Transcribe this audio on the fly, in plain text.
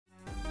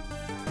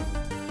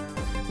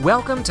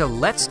Welcome to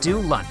Let's Do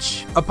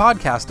Lunch, a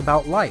podcast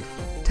about life,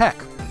 tech,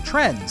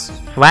 trends,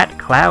 flat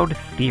cloud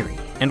theory,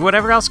 and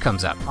whatever else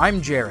comes up.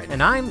 I'm Jared.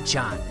 And I'm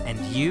John, and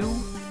you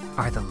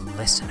are the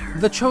listener.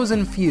 The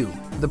chosen few,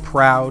 the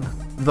proud,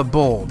 the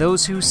bold.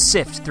 Those who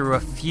sift through a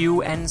few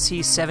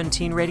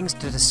NC-17 ratings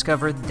to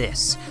discover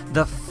this,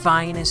 the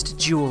finest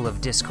jewel of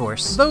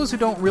discourse. Those who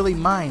don't really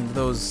mind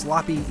those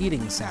sloppy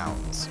eating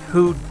sounds.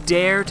 Who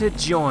dare to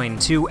join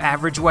two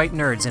average white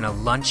nerds in a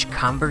lunch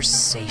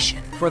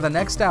conversation. For the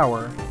next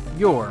hour,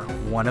 you're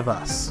one of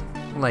us.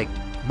 Like,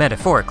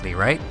 metaphorically,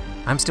 right?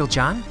 I'm still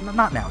John?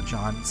 Not now,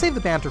 John. Save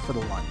the banter for the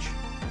lunch.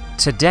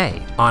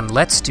 Today on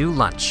Let's Do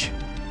Lunch.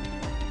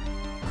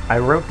 I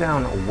wrote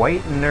down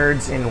white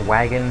nerds in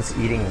wagons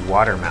eating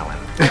watermelon.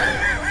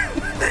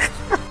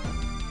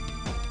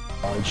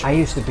 I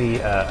used to be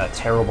a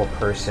terrible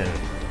person.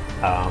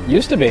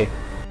 Used to be.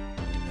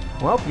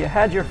 Well, you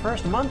had your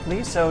first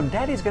monthly, so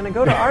Daddy's going to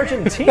go to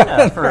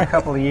Argentina for a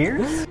couple of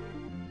years.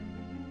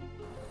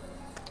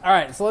 All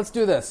right, so let's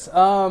do this.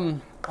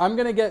 I'm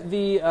going to get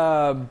the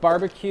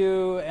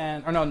barbecue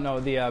and...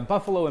 the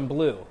buffalo and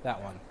blue,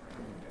 that one.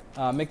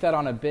 Make that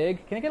on a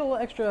big... Can I get a little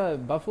extra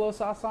buffalo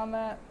sauce on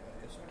that?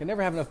 Can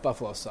never have enough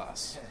buffalo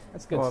sauce.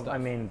 That's good stuff. I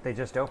mean, they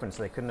just opened,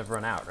 so they couldn't have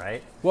run out,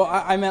 right? Well,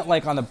 I meant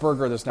like on the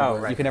burger, there's no...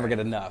 right, you can never get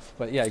enough.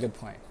 But yeah, good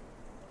point.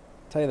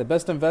 Tell you, the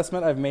best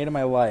investment I've made in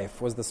my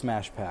life was the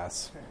Smash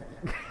Pass.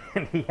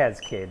 And he has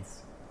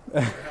kids.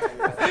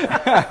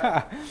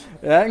 That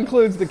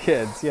includes the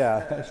kids,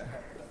 yeah.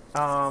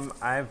 I'm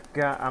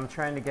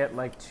trying to get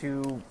like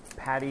 2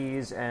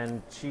 patties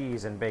and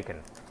cheese and bacon.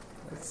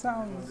 It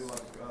sounds...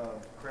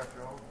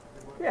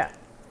 Yeah.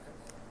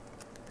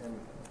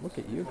 Look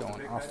at you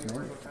going off the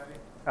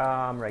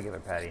Regular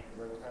patty.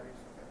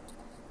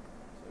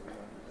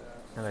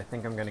 And I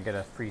think I'm going to get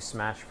a free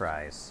smash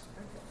fries.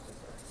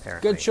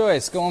 Apparently. Good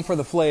choice. Going for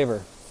the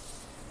flavor.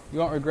 You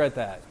won't regret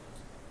that.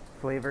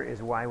 Flavor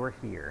is why we're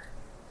here.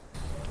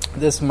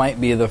 This might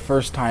be the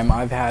first time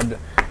I've had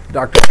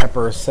Dr.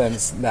 Pepper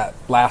since that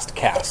last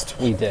cast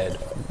we did,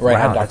 where I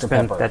had Dr.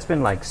 Pepper. That's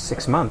been like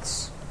 6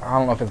 months. I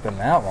don't know if it's been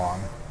that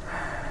long.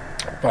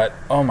 But,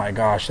 oh my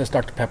gosh, this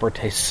Dr. Pepper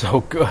tastes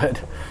so good.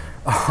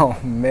 Oh,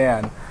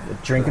 man. The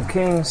drink of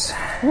kings.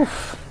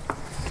 Oof.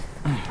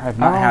 I've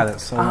not had it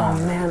so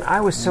long. Oh, man,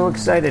 I was so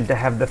excited to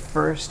have the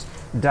first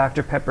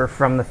Dr. Pepper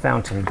from the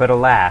fountain, but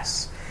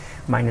alas,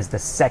 mine is the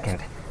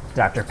second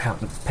Dr.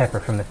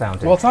 Pepper from the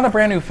fountain. Well, it's not a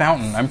brand new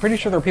fountain. I'm pretty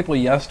sure there were people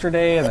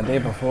yesterday and the day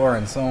before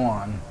and so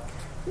on.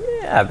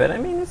 Yeah, but I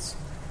mean, it's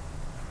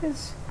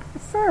the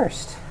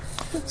first.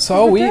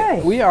 So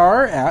we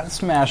are at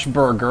Smash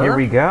Burger. Here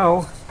we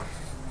go.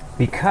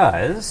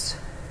 Because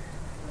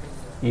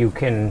you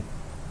can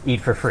eat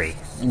for free.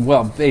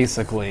 Well,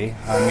 basically.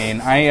 I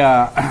mean,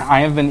 I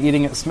have been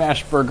eating at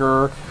Smash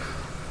Burger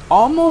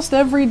almost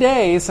every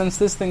day since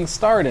this thing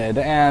started.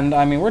 And,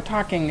 I mean, we're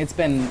talking, it's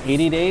been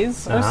 80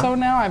 days or so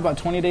now. I have about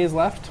 20 days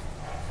left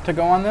to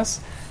go on this.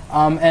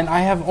 And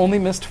I have only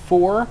missed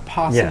 4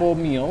 possible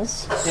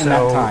meals in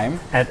that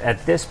time.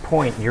 At this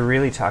point, you're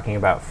really talking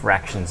about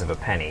fractions of a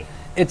penny.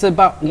 It's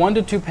about 1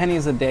 to 2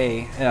 pennies a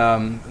day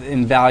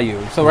in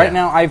value. So right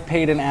now, I've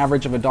paid an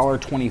average of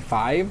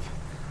 $1.25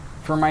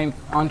 for my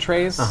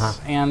entrees,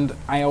 and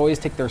I always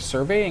take their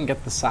survey and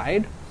get the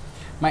side.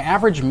 My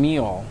average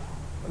meal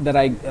that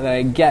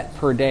I get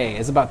per day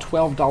is about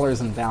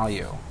 $12 in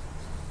value,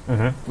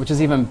 which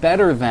is even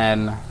better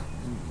than,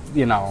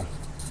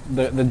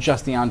 the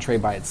just the entree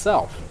by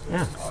itself.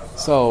 Yeah.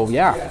 So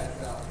yeah,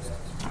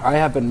 I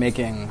have been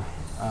making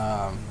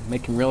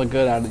really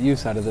good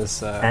use out of this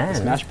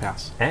Smash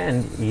Pass.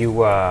 And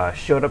you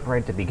showed up right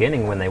at the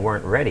beginning when they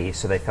weren't ready,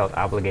 so they felt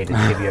obligated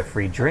to give you a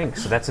free drink.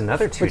 So that's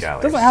another $2. Which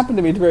doesn't happen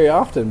to me very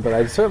often, but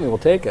I certainly will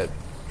take it.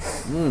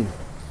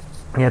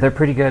 Yeah, they're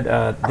pretty good.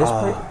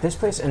 This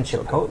place and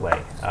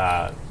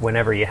Chipotle,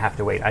 whenever you have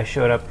to wait. I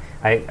showed up,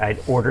 I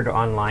ordered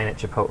online at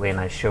Chipotle, and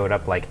I showed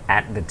up like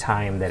at the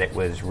time that it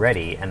was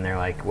ready, and they're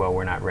like, well,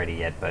 we're not ready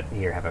yet, but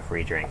here, have a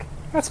free drink.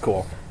 That's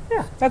cool.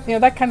 Yeah.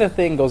 That kind of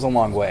thing goes a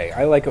long way.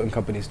 I like it when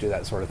companies do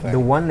that sort of thing. The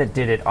one that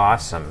did it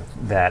awesome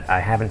that I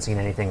haven't seen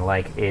anything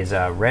like is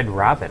Red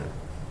Robin.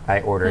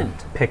 I ordered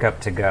pick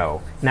up to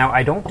go. Now,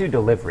 I don't do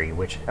delivery,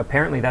 which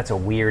apparently that's a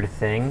weird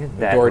thing.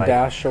 That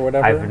DoorDash or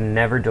whatever? I've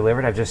never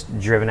delivered. I've just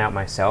driven out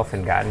myself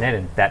and gotten it,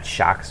 and that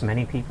shocks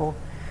many people.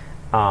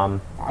 I'm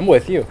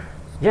with you.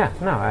 Yeah,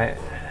 no,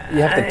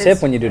 you have to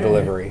tip when you do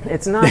delivery.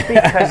 It's not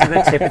because of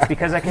the tip. It's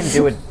because I can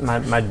do it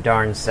my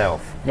darn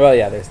self. Well,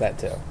 yeah, there's that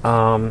too.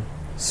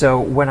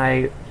 So when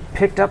I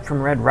picked up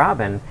from Red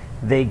Robin,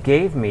 they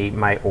gave me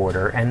my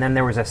order, and then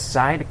there was a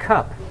side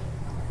cup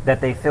that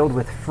they filled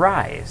with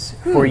fries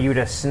for you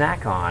to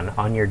snack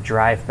on your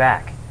drive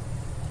back.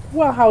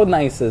 Well, how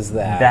nice is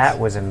that? That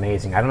was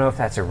amazing. I don't know if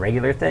that's a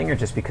regular thing or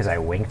just because I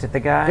winked at the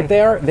guy. But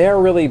they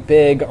are really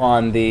big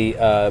on the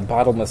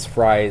bottomless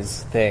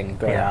fries thing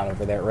going on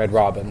over there at Red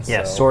Robin.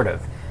 Yeah, sort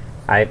of.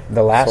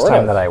 The last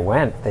time that I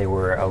went, they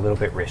were a little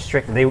bit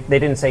restricted. They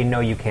didn't say, no,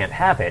 you can't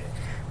have it,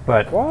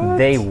 but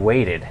they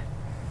waited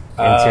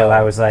until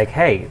I was like,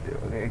 hey,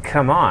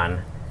 come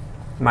on.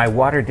 My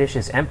water dish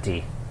is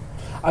empty.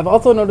 I've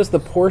also noticed the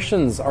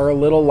portions are a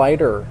little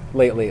lighter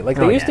lately. Like,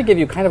 they used to give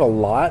you kind of a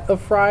lot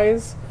of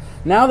fries.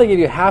 Now they give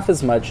you half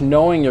as much,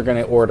 knowing you're going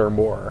to order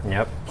more.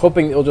 Yep.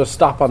 Hoping it'll just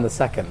stop on the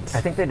second.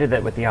 I think they did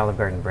that with the Olive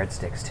Garden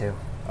breadsticks, too.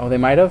 Oh, they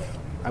might have?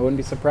 I wouldn't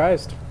be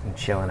surprised. And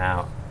chilling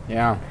out.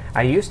 Yeah.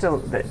 I used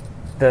to...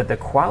 The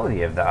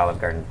quality of the Olive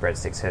Garden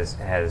breadsticks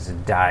has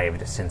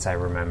dived since I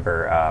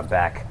remember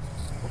back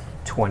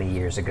 20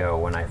 years ago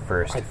when I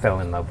first fell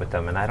in love with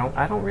them. And I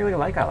don't really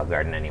like Olive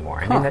Garden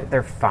anymore. I mean,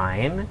 they're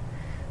fine,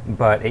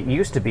 but it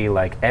used to be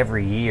like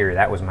every year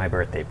that was my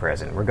birthday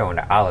present. We're going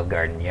to Olive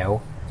Garden,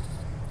 yo.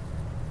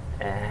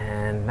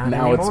 And not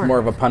now anymore. It's more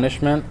of a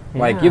punishment. Yeah.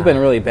 Like, you've been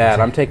really bad.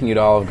 I'm taking you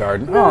to Olive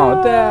Garden. No.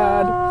 Oh,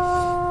 Dad.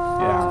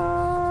 Yeah.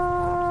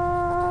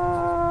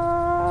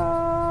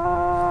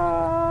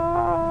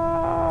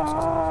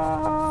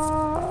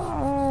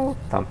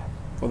 Thump.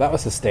 Well, that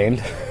was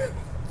sustained.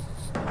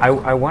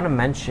 I want to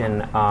mention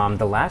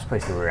the last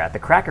place we were at, the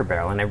Cracker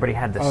Barrel, and everybody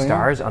had the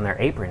stars on their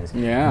aprons.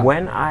 Yeah.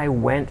 When I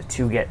went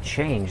to get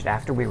changed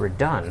after we were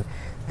done,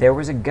 there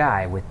was a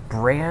guy with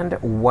brand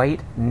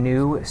white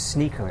new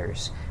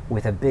sneakers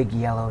with a big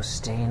yellow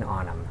stain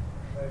on them.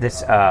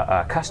 This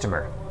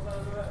customer.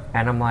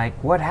 And I'm like,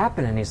 what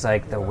happened? And he's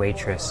like, the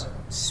waitress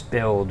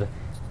spilled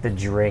the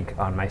drink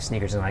on my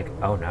sneakers. And I'm like,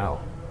 oh no,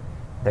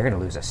 they're going to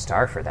lose a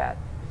star for that.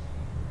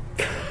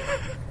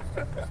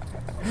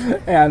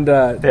 And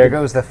there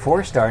goes the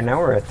 4-star. Now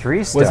we're a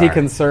 3-star. Was he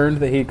concerned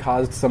that he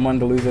caused someone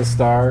to lose a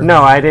star?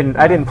 No, I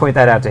didn't point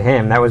that out to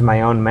him. That was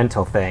my own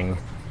mental thing.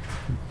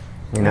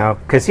 You know,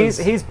 because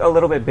he's a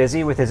little bit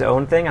busy with his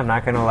own thing. I'm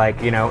not going to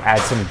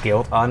add some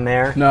guilt on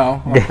there.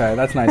 No, okay,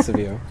 that's nice of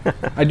you.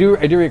 I do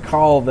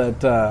recall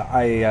that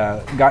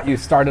I got you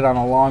started on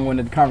a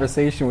long-winded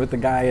conversation with the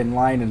guy in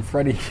line in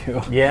front of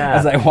you. Yeah.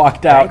 As I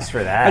walked out. Thanks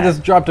for that. I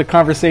just dropped a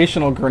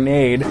conversational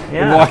grenade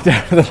and walked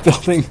out of the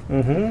building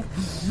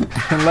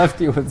and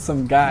left you with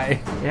some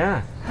guy.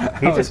 Yeah.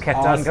 He just kept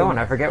on going.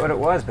 I forget what it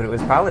was, but it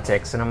was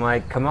politics, and I'm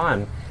like, come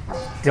on.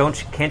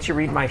 Can't you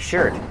read my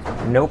shirt?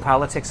 No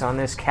politics on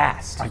this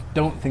cast. I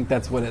don't think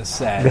that's what it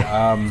said.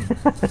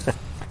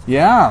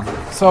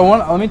 Yeah. So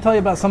let me tell you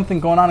about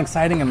something going on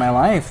exciting in my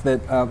life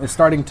that is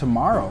starting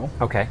tomorrow.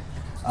 Okay.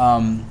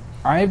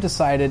 I've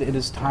decided it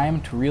is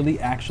time to really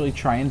actually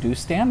try and do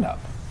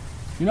stand-up.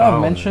 You know,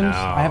 I've mentioned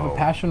I have a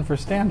passion for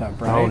stand-up,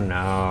 right? Oh,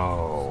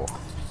 no.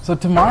 So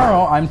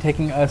tomorrow I'm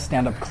taking a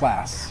stand-up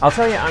class. I'll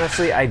tell you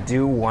honestly, I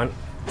do want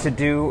to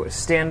do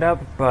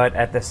stand-up, but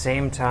at the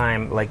same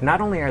time, not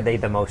only are they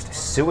the most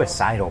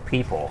suicidal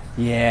people,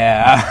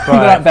 yeah,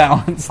 but not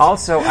balanced.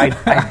 Also,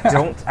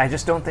 I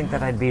just don't think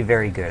that I'd be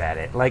very good at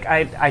it.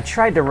 I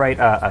tried to write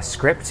a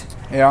script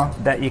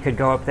that you could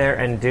go up there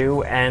and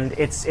do, and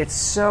it's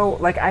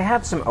so I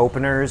have some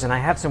openers and I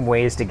have some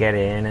ways to get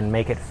in and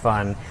make it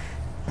fun,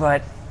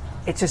 but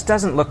it just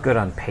doesn't look good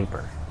on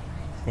paper.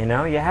 You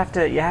know, you have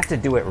to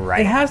do it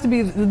right. It has to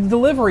be. The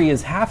delivery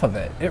is half of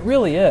it. It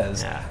really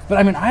is. Yeah. But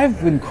I mean, I've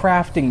been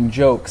crafting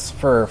jokes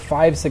for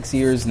 5-6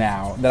 years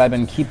now that I've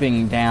been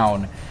keeping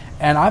down,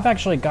 and I've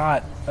actually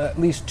got at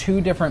least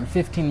 2 different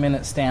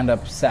 15-minute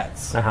stand-up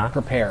sets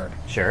prepared.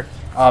 Sure.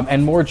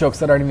 And more jokes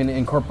that aren't even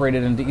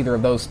incorporated into either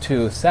of those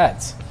 2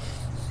 sets.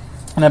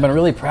 And I've been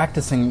really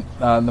practicing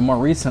the more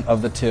recent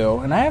of the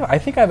 2, and I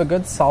think I have a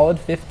good solid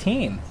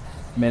 15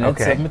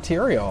 minutes of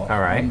material. All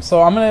right.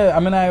 So I'm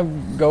gonna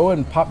go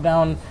and pop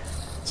down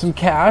some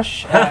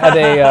cash at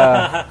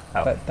a.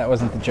 That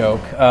wasn't the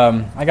joke.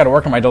 I got to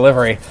work on my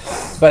delivery,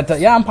 but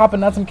I'm popping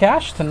down some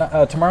cash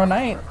tomorrow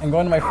night and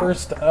going to my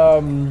first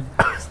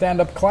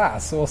stand-up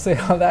class. So we'll see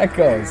how that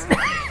goes.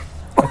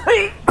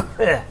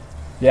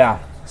 Yeah.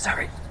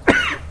 Sorry.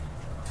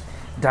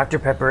 Dr.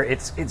 Pepper,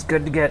 it's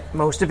good to get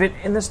most of it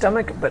in the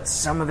stomach, but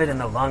some of it in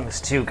the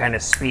lungs, too, kind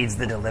of speeds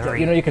the delivery.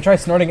 You know, you could try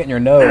snorting it in your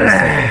nose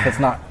if it's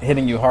not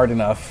hitting you hard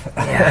enough.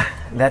 Yeah,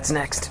 that's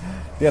next.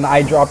 An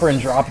eyedropper and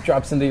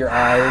drops into your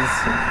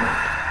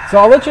eyes. So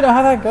I'll let you know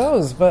how that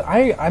goes. But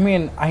I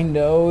mean, I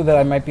know that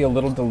I might be a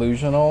little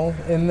delusional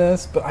in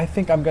this, but I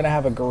think I'm going to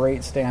have a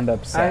great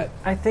stand-up set.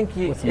 I think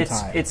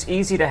it's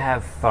easy to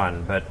have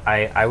fun, but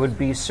I would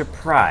be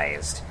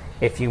surprised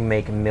if you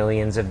make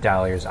millions of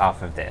dollars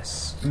off of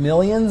this.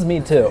 Millions?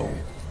 Me too.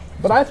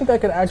 But I think I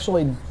could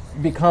actually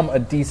become a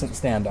decent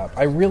stand-up.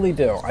 I really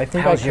do. I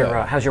think how's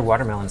your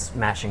watermelon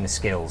smashing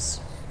skills?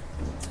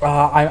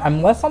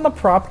 I'm less on the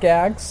prop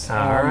gags.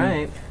 All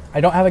right.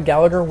 I don't have a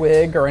Gallagher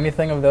wig or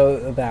anything of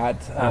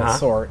that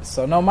sort.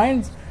 So no,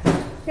 mine's,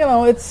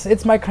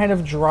 it's my kind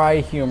of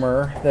dry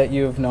humor that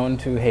you've known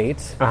to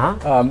hate.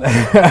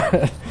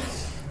 The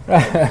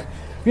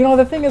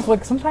thing is,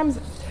 sometimes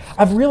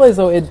I've realized,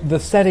 though, the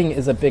setting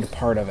is a big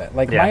part of it.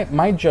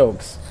 My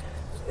jokes,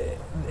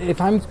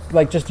 if I'm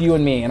just you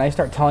and me, and I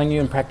start telling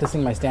you and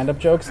practicing my stand-up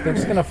jokes, they're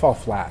just going to fall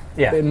flat.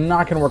 Yeah. They're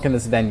not going to work in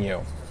this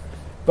venue.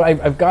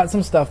 But I've got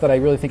some stuff that I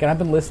really think, and I've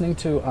been listening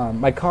to,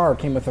 my car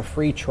came with a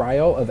free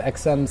trial of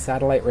XM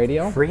satellite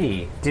radio.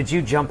 Free? Did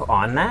you jump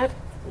on that?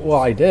 Well,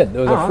 I did. It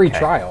was a free okay.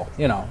 trial.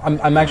 You know,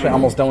 I'm actually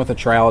almost done with the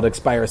trial. It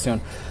expires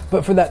soon.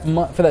 But for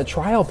that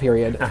trial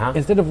period,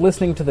 instead of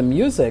listening to the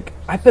music,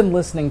 I've been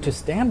listening to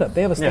stand-up.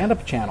 They have a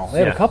stand-up channel. They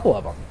have a couple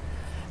of them.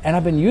 And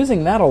I've been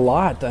using that a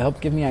lot to help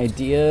give me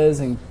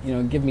ideas and,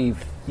 give me,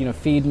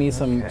 feed me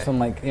some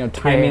like,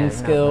 timing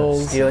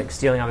skills.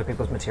 Stealing other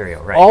people's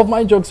material, right? All of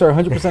my jokes are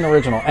 100%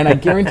 original. And I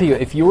guarantee you,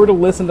 if you were to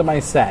listen to my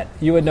set,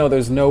 you would know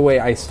there's no way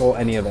I stole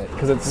any of it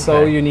because it's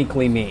so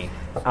uniquely me.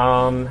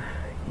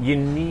 You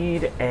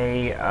need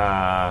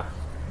a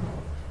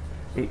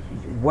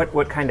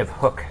what kind of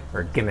hook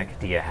or gimmick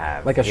do you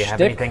have? Like a do you have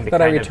shtick anything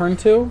that I return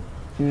to?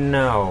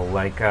 No,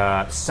 like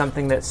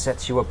something that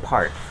sets you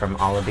apart from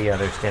all of the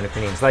other stand-up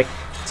comedians. Like,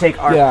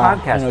 take our I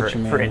know podcast, what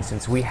you mean. for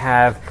instance. We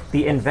have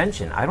the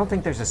invention. I don't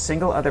think there's a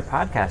single other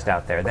podcast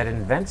out there that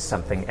invents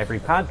something every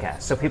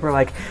podcast. So people are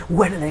like,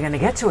 when are they going to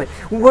get to it?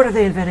 What are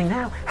they inventing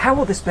now? How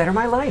will this better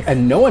my life?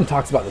 And no one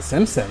talks about The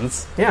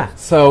Simpsons. Yeah.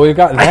 So we've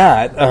got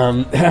that.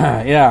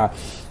 Yeah.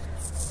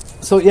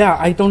 So, yeah,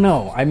 I don't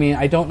know. I mean,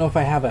 I don't know if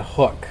I have a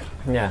hook.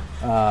 Yeah.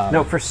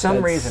 No, for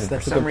some reason,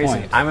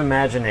 point. I'm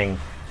imagining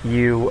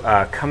you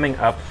coming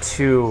up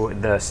to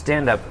the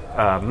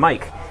stand-up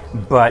mic,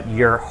 but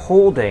you're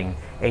holding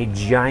a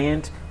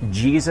giant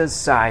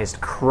Jesus-sized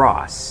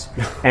cross,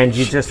 and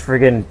you just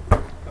friggin'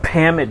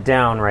 pam it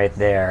down right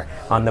there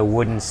on the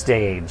wooden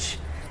stage,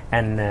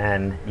 and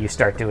then you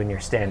start doing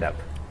your stand-up.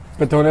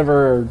 But don't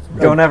ever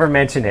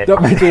mention it.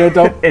 Don't mention it.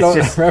 Don't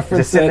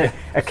reference just it.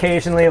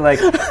 Occasionally, like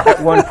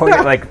at one point,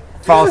 it like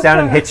falls down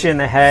and hits you in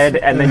the head,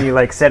 and then you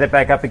like set it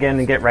back up again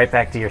and get right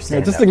back to your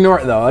stand-up. Just ignore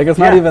it though. Like it's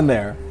not even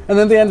there. And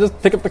then at the end, just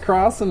pick up the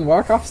cross and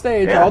walk off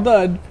stage. Yeah. All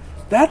done.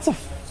 That's a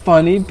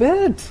funny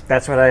bit.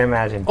 That's what I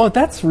imagined. Oh,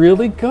 that's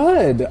really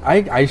good.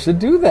 I should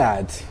do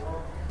that.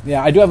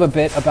 Yeah, I do have a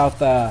bit about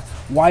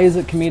why is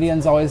it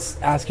comedians always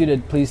ask you to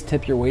please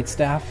tip your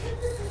waitstaff?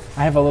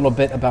 I have a little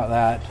bit about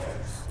that.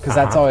 Because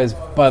that's always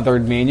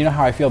bothered me, and you know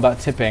how I feel about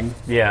tipping.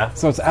 Yeah.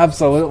 So it's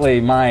absolutely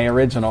my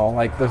original.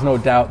 Like, there's no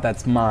doubt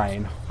that's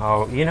mine.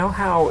 Oh, you know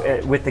how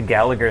with the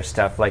Gallagher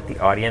stuff, like the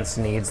audience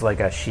needs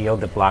like a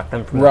shield to block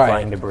them from the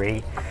flying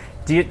debris?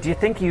 Do you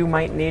think you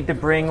might need to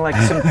bring like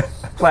some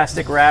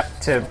plastic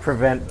wrap to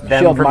prevent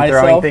them Shield from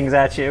myself? throwing things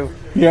at you?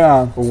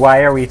 Yeah.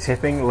 Why are we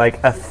tipping? Like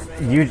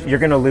you're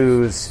going to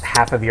lose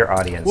half of your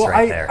audience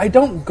there. I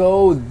don't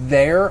go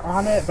there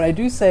on it, but I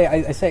do say,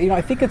 I say,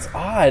 I think it's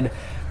odd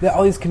that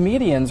all these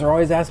comedians are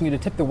always asking you to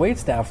tip the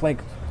waitstaff.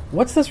 Like,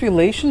 what's this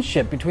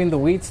relationship between the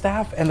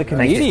waitstaff and the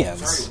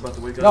comedians?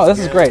 No, this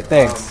is great.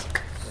 Thanks.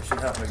 That should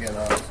happen again.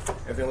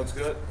 Everything looks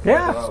good?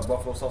 Yeah.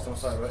 Buffalo sauce on the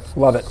side, right?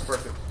 Love it.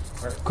 Perfect.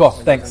 All right. Cool.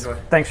 Thanks. Enjoy.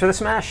 Thanks for the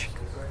smash.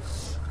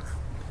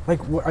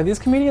 Like, are these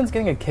comedians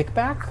getting a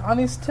kickback on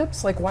these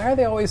tips? Like, why are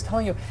they always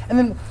telling you? And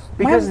then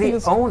because the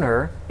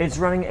owner is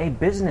running a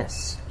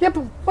business. Yeah,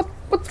 but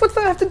what's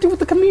that have to do with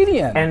the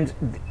comedian? And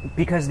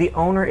because the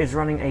owner is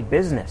running a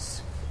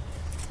business.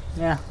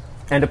 Yeah.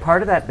 And a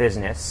part of that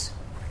business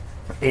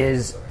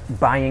is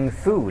buying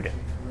food.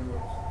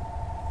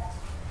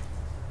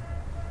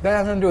 That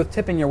has nothing to do with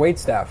tipping your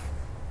waitstaff.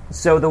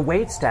 So the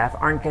waitstaff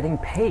aren't getting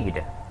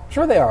paid.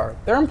 Sure they are.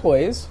 They're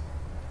employees.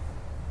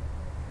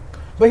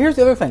 But here's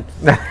the other thing.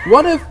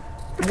 What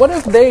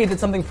if they did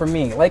something for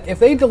me? Like, if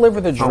they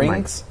deliver the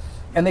drinks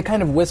and they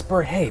kind of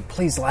whisper, hey,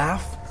 please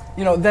laugh,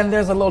 then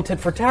there's a little tit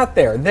for tat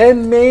there.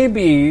 Then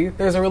maybe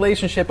there's a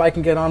relationship I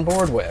can get on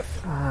board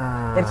with.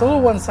 But it's a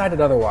little one-sided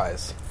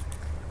otherwise.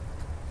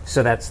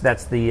 So that's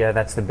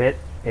the bit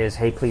is,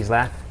 hey, please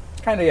laugh?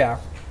 Kind of, yeah.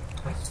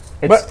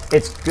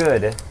 It's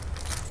good,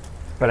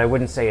 but I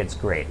wouldn't say it's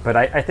great. But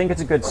I think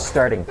it's a good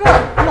starting point.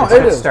 No, it's a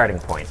good starting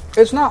point.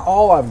 It's not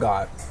all I've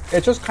got.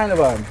 It's just kind of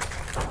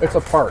it's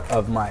a part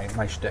of my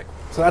shtick.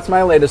 So that's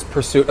my latest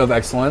pursuit of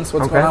excellence.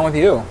 What's going on with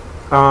you?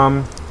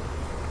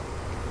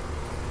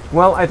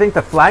 Well, I think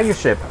the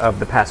flagship of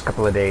the past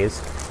couple of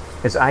days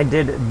is I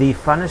did the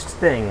funnest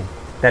thing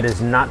that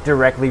is not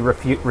directly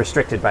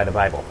restricted by the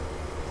Bible.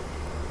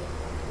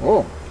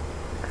 Oh,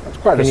 that's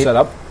quite a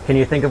setup. Can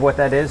you think of what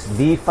that is?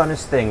 The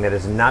funnest thing that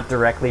is not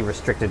directly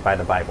restricted by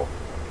the Bible.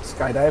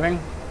 Skydiving?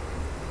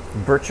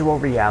 Virtual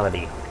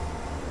reality.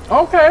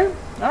 Okay,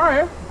 all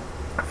right.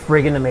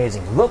 Friggin'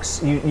 amazing.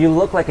 You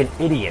look like an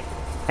idiot.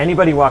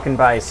 Anybody walking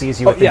by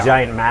sees you with the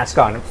giant mask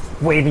on,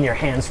 waving your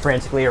hands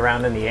frantically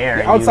around in the air.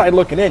 Yeah, outside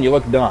looking in, you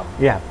look dumb.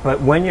 Yeah,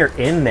 but when you're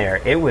in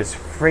there, it was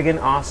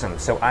friggin' awesome.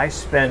 So I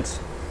spent,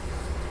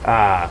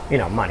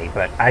 money,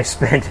 but I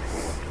spent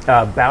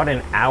about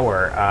an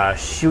hour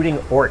shooting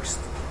orcs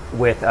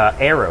with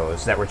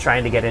arrows that were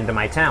trying to get into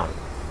my town.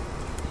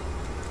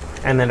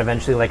 And then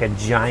eventually, like, a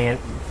giant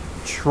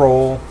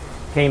troll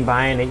came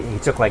by and he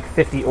took like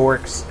 50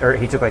 orcs, or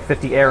he took like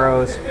 50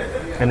 arrows,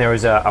 and there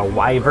was a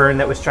wyvern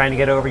that was trying to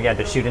get over. You had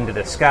to shoot into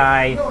the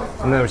sky,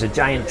 and there was a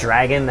giant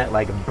dragon that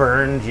like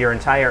burned your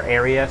entire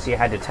area, so you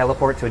had to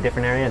teleport to a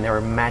different area, and there were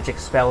magic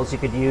spells you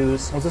could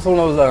use. Was this one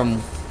of those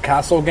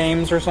castle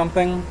games or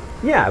something?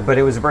 Yeah, but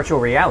it was virtual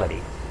reality.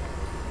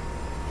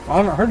 I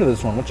haven't heard of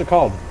this one. What's it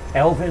called?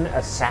 Elven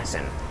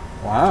Assassin.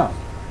 Wow.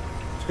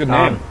 It's a good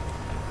name.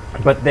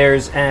 But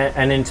there's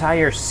an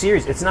entire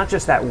series. It's not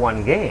just that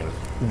one game.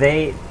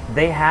 They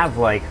have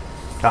like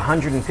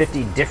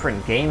 150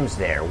 different games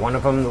there. One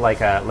of them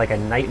like a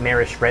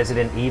nightmarish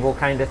Resident Evil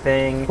kind of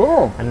thing.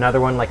 Cool. Another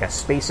one like a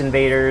Space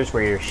Invaders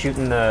where you're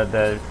shooting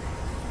the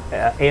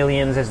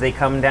aliens as they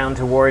come down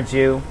towards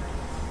you.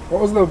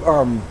 What was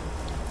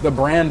the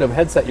brand of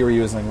headset you were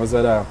using? Was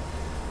it a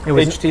It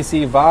was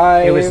HTC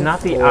Vive? It was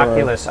not the or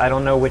Oculus. I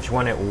don't know which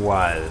one it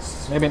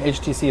was. Maybe an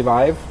HTC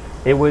Vive.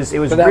 It was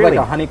Did that really. have like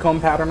a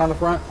honeycomb pattern on the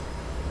front?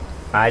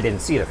 I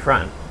didn't see the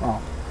front.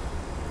 Oh.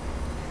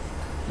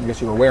 I guess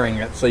you were wearing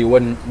it, so you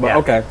wouldn't. But Yeah.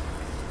 okay.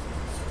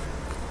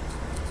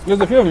 There's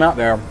a few of them out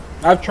there.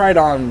 I've tried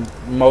on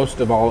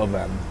most of all of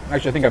them.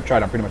 Actually, I think I've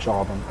tried on pretty much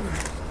all of them.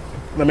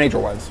 The major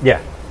ones.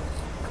 Yeah.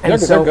 They're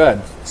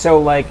good.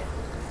 So, like,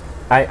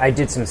 I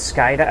did some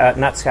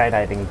not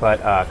skydiving,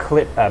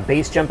 but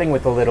base jumping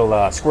with the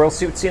little squirrel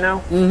suits, you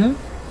know?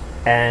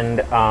 Mm-hmm. And,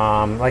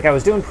 like, I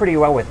was doing pretty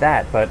well with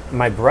that, but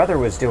my brother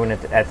was doing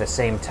it at the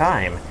same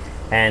time,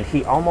 and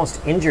he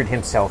almost injured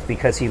himself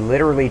because he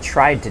literally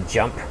tried to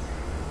jump,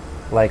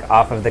 like,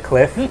 off of the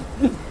cliff.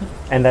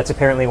 And that's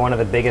apparently one of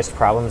the biggest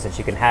problems that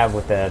you can have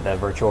with the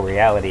virtual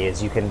reality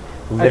is you can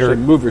literally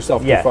Actually move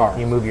yourself too far.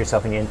 you move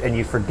yourself and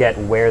you forget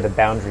where the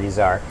boundaries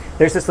are.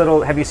 There's this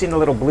little, have you seen the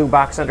little blue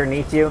box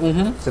underneath you?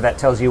 Mm-hmm. So that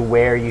tells you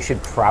where you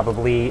should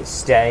probably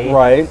stay.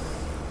 Right.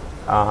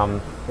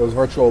 Those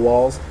virtual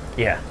walls.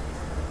 Yeah.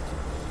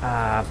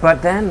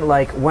 But then,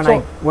 like,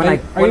 Are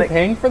you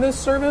paying for this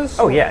service?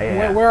 Oh,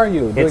 yeah. Where are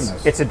you doing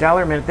this? It's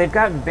 $1 a minute. They've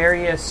got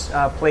various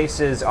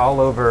places all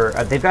over.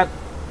 They've got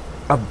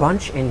a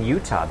bunch in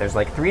Utah. There's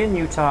like 3 in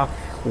Utah,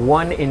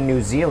 1 in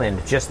New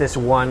Zealand. Just this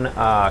one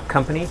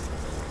company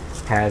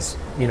has,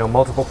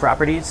 multiple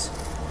properties.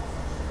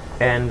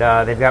 And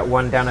they've got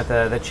one down at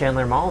the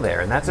Chandler Mall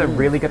there. And that's a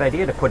really good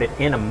idea to put it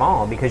in a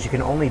mall because you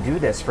can only do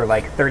this for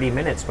like 30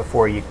 minutes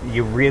before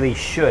you really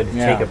should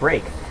take a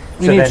break.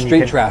 You need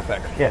street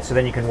traffic. Yeah, so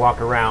then you can walk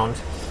around.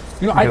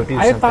 I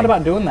had thought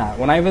about doing that.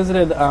 When I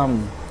visited,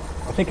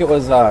 I think it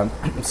was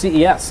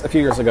CES a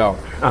few years ago.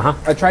 Uh-huh.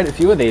 I tried a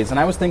few of these, and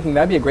I was thinking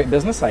that'd be a great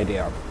business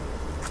idea.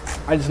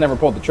 I just never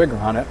pulled the trigger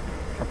on it.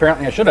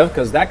 Apparently I should have,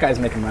 because that guy's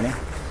making money.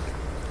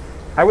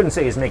 I wouldn't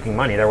say he's making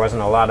money. There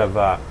wasn't a lot of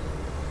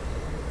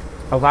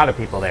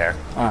people there.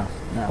 Yeah.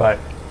 But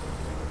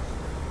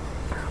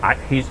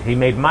he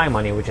made my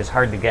money, which is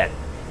hard to get.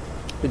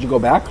 Did you go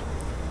back?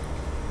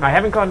 I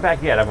haven't gone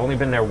back yet. I've only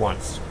been there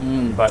once.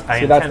 But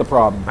that's the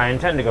problem. I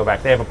intend to go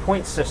back. They have a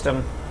point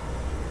system.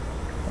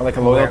 Or like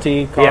a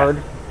loyalty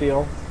card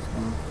deal?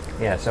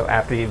 Yeah, so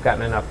after you've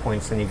gotten enough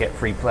points, then you get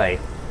free play.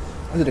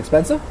 Is it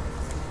expensive?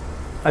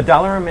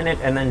 $1 a minute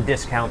and then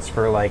discounts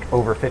for like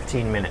over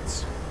 15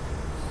 minutes.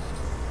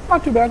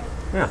 Not too bad.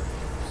 Yeah.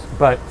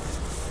 But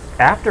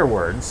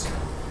afterwards,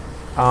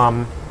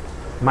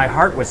 my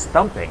heart was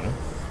thumping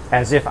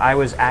as if I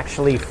was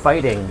actually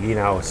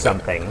fighting,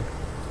 something.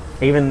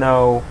 Even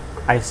though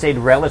I stayed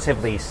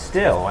relatively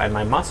still and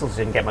my muscles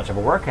didn't get much of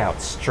a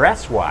workout,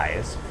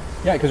 stress-wise.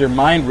 Yeah, because your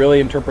mind really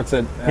interprets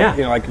it,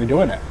 like you're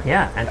doing it.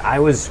 Yeah, and I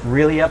was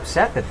really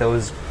upset that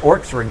those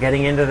orcs were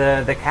getting into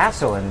the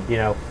castle,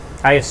 and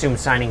I assumed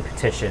signing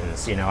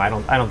petitions. I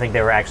don't think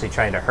they were actually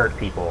trying to hurt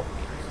people.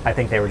 I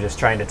think they were just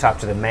trying to talk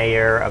to the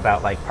mayor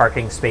about like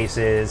parking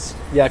spaces.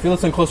 Yeah, if you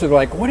listen closer, they're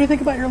like, "What do you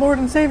think about your Lord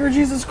and Savior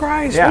Jesus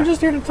Christ? Yeah. We're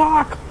just here to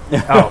talk."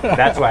 Oh,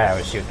 that's why I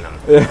was shooting them.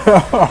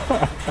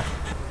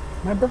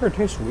 My burger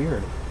tastes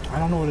weird. I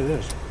don't know what it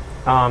is.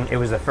 It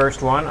was the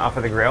first one off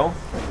of the grill.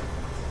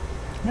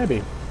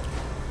 Maybe.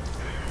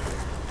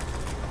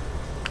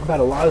 I've had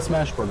a lot of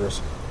smash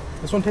burgers.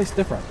 This one tastes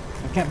different.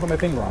 I can't put my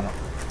finger on it.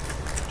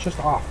 It's just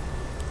off.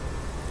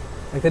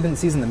 Like they didn't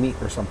season the meat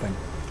or something.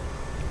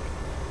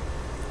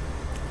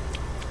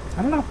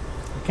 I don't know.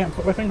 I can't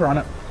put my finger on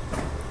it.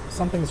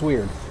 Something's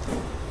weird.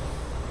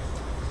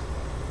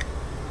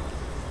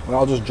 Well,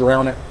 I'll just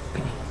drown it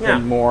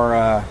in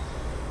more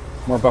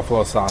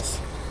buffalo sauce.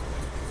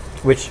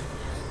 Which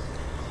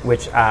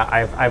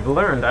I've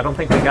learned, I don't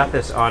think we got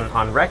this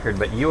on record,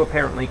 but you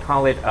apparently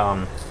call it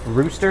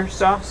Rooster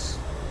sauce?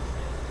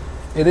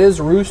 It is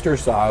Rooster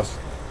sauce.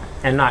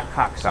 And not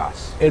cock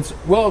sauce.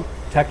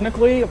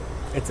 Technically,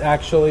 it's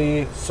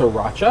actually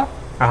sriracha.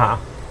 Uh-huh.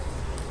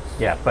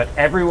 Yeah, but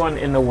everyone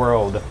in the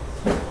world,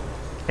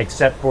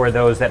 except for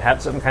those that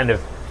have some kind of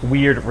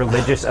weird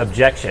religious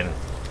objection,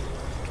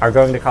 are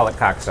going to call it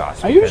cock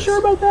sauce. Are you sure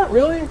about that,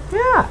 really?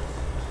 Yeah.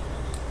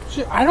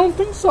 I don't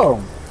think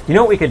so. You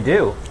know what we could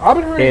do? I've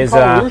been hearing it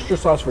called Rooster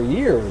sauce for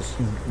years.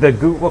 The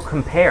Google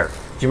Compare. Do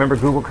you remember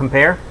Google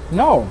Compare?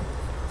 No.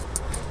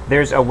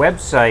 There's a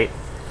website.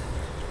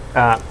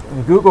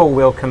 Google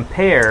will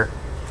compare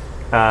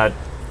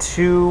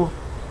 2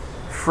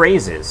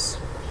 phrases.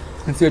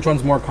 And see which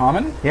one's more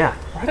common? Yeah.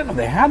 I didn't know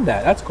they had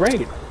that. That's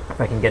great.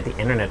 If I can get the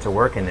internet to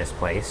work in this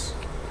place.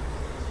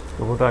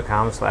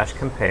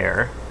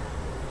 Google.com/compare.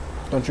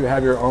 Don't you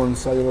have your own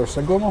cellular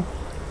signal?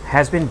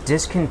 Has been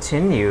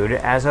discontinued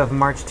as of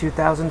March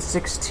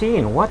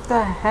 2016. What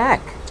the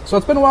heck? So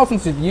it's been a while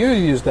since you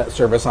used that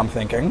service, I'm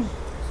thinking.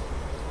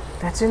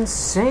 That's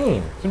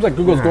insane. Seems like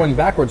Google's going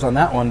backwards on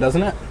that one,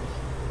 doesn't it?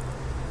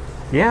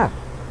 Yeah.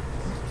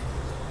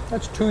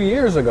 That's 2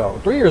 years ago.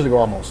 3 years ago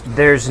almost.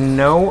 There's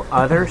no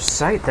other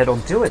site that'll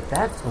do it.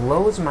 That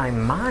blows my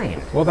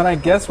mind. Well, then I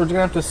guess we're going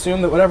to have to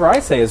assume that whatever I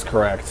say is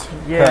correct.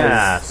 Yeah,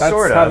 'Cause that's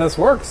sort how of. this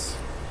works.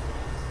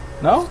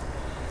 No?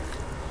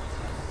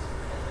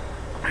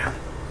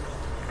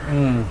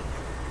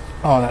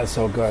 Oh, that's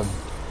so good.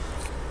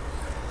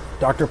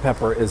 Dr.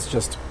 Pepper is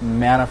just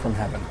manna from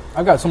heaven.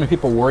 I've got so many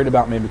people worried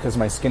about me because of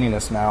my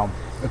skinniness now.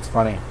 It's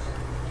funny.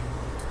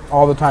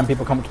 All the time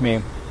people come up to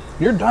me,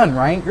 "You're done,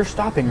 right? You're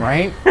stopping,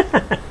 right?"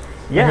 I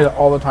hear that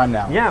all the time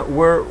now. Yeah,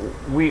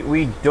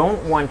 we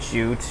don't want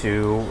you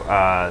to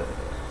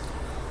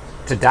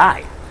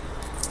die.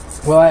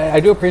 Well, I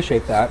do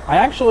appreciate that. I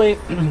actually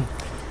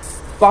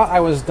thought I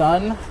was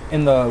done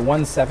in the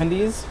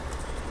 170s,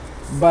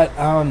 but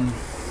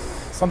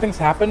something's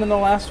happened in the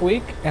last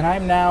week, and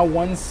I'm now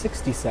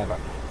 167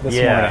 this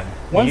morning.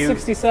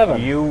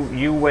 167.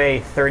 You weigh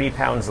 30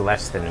 pounds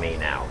less than me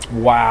now.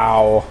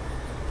 Wow.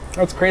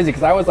 That's crazy,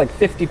 because I was like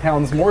 50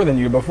 pounds more than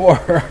you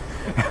before.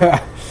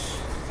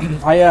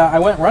 I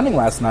went running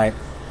last night,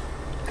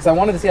 because I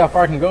wanted to see how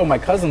far I can go. My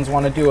cousins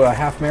want to do a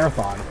half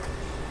marathon,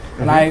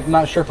 and I'm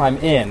not sure if I'm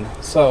in,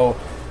 so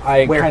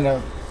I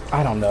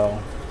don't know.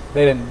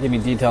 They didn't give me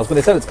details, but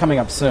they said it's coming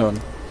up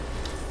soon.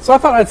 So I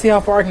thought I'd see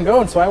how far I can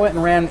go, and so I went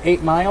and ran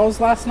 8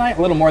 miles last night,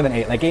 a little more than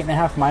 8, like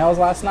 8.5 miles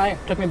last night.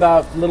 Took me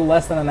about a little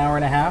less than an hour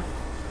and a half.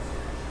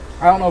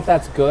 I don't know if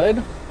that's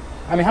good.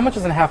 I mean, how much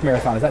is a half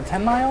marathon? Is that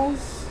 10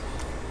 miles?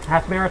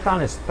 Half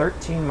marathon is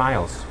 13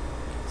 miles.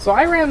 So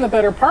I ran the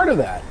better part of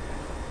that.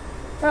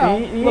 Well, a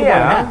little more than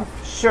Yeah, half.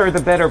 sure,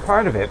 the better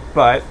part of it,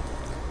 but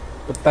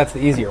But that's the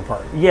easier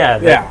part. yeah,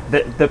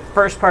 the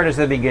first part is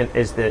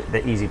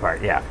the easy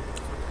part. Yeah,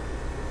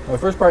 Well, the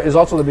first part is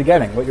also the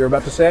beginning. What you're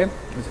about to say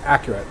is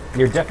accurate.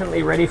 you're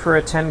definitely ready for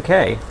a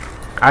 10K.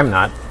 I'm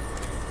not.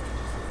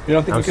 You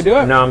don't think you could do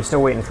it? No, I'm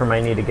still waiting for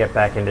my knee to get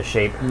back into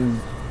shape.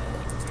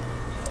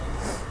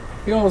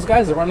 You're one of those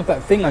guys that run with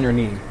that thing on your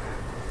knee.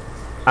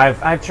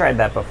 I've tried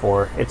that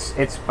before.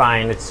 It's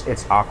fine.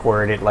 It's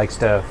awkward. It likes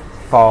to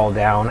fall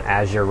down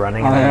as you're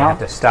running, and then you yeah? have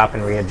to stop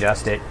and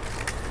readjust it.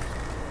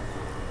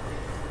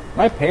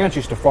 My pants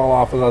used to fall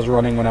off as I was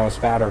running when I was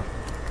fatter.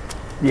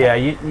 Yeah,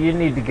 you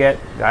need to get.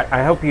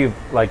 I hope you've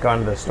gone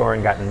to the store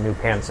and gotten new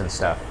pants and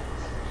stuff.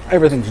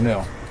 Everything's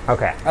new.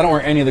 Okay. I don't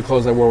wear any of the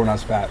clothes I wore when I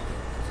was fat.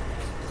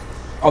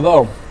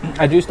 Although,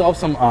 I do still have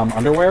some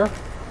underwear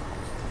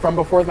from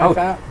before my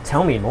fat.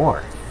 Tell me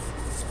more.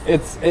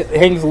 It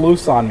hangs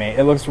loose on me.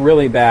 It looks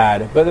really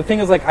bad. But the thing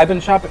is, I've been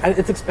shopping.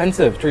 It's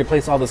expensive to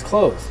replace all this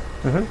clothes.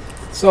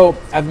 So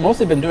I've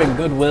mostly been doing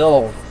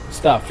Goodwill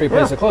stuff to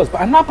replace the clothes.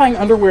 But I'm not buying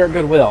underwear at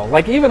Goodwill.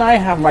 Even I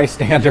have my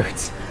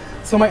standards.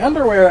 So my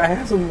underwear, I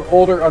have some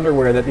older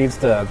underwear that needs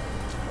to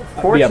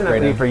be Fortunately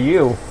upgraded. for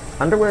you,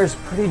 underwear is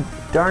pretty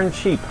darn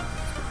cheap.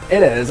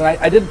 It is. And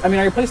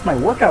I replaced my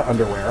workout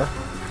underwear.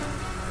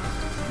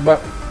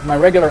 But my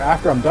regular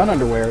after I'm done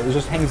underwear, it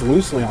just hangs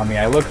loosely on me.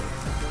 I look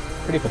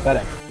pretty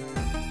pathetic.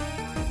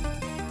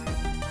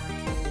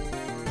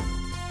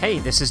 Hey,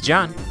 this is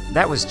John.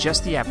 That was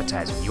just the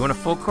appetizer. You want a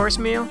full course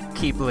meal?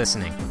 Keep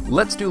listening.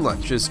 Let's Do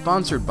Lunch is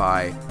sponsored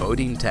by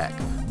Bodine Tech.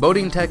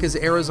 Bodine Tech is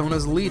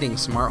Arizona's leading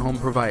smart home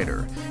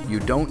provider. You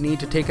don't need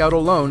to take out a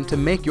loan to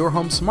make your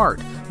home smart.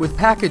 With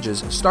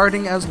packages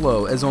starting as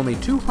low as only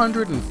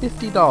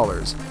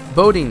 $250,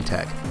 Bodine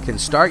Tech can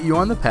start you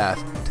on the path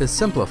to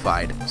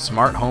simplified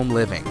smart home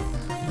living.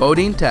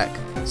 Bodine Tech,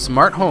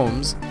 smart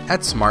homes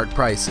at smart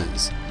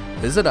prices.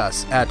 Visit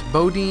us at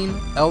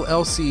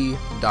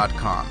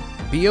bodinellc.com.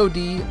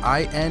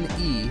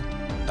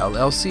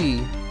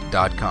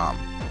 BODINELLC.com.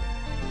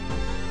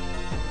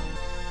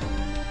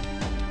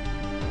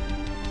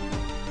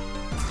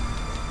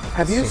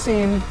 Have you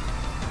seen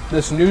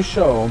this new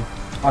show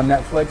on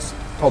Netflix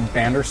called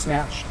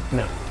Bandersnatch?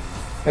 No.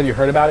 Have you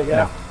heard about it yet?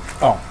 No.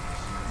 Oh.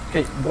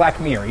 Okay, Black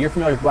Mirror. You're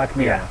familiar with Black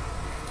Mirror? Yeah.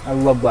 I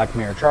love Black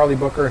Mirror. Charlie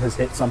Booker has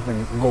hit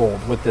something gold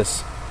with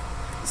this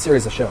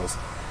series of shows.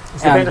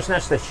 Is the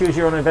Bandersnatch the Choose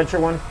Your Own Adventure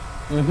one?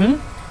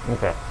 Mm-hmm.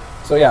 Okay.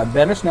 So yeah,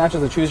 Bandersnatch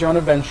is a choose your own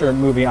adventure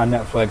movie on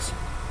Netflix.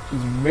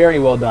 It's very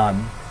well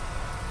done.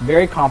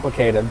 Very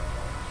complicated.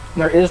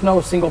 There is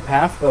no single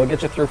path that will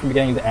get you through from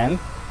beginning to end.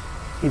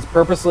 He's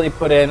purposely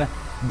put in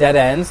dead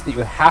ends that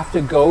you have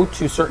to go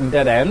to certain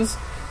dead ends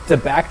to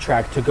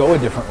backtrack to go a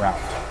different route.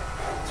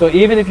 So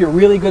even if you're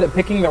really good at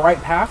picking the right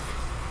path,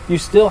 you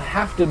still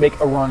have to make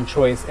a wrong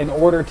choice in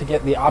order to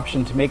get the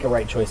option to make a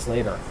right choice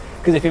later.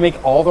 Because if you make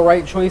all the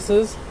right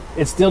choices,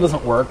 it still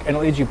doesn't work, and it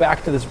leads you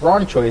back to this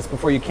wrong choice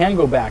before you can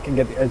go back and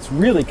it's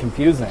really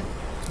confusing.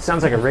 It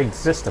sounds like a rigged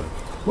system.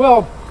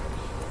 Well,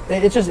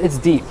 it's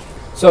deep.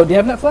 So do you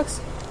have Netflix?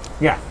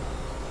 Yeah.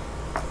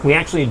 We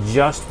actually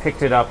just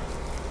picked it up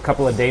a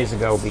couple of days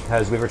ago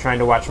because we were trying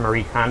to watch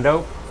Marie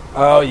Kondo.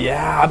 Oh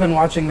yeah, I've been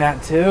watching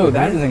that too.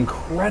 That is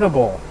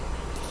incredible.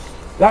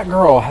 That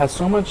girl has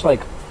so much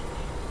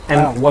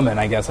woman,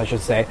 I guess I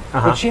should say.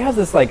 But she has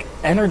this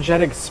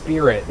energetic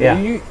spirit.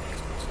 Yeah.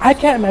 I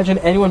can't imagine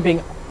anyone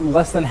being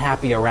less than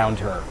happy around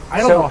her. I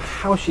don't know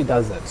how she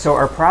does it. So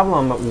our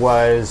problem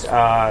was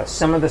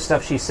some of the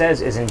stuff she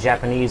says is in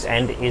Japanese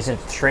and isn't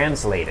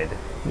translated.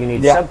 You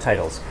need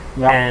subtitles.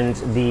 Yeah. And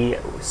the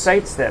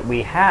sites that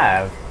we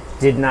have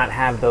did not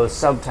have those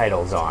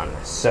subtitles on.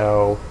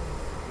 So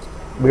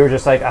we were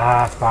just like,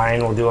 fine,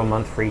 we'll do a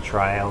month free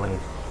trial. And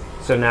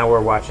so now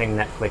we're watching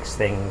Netflix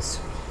things.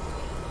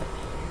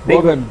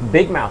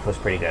 Big Mouth was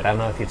pretty good. I don't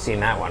know if you've seen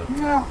that one.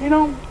 Yeah, I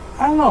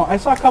don't know. I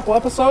saw a couple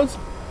episodes.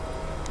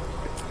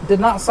 Did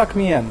not suck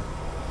me in.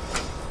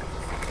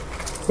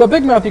 The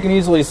Big Mouth you can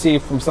easily see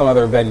from some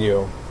other venue.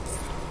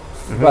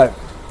 Mm-hmm. But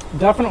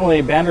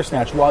definitely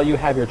Bandersnatch while you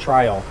have your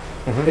trial.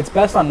 Mm-hmm. It's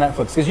best on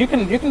Netflix because you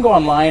can go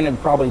online and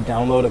probably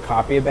download a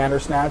copy of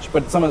Bandersnatch,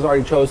 but someone's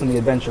already chosen the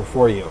adventure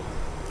for you.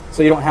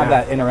 So you don't have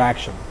that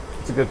interaction.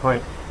 That's a good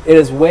point. It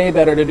is way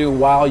better to do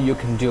while you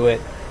can do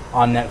it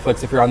on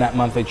Netflix if you're on that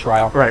monthly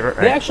trial. Right.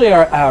 They actually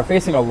are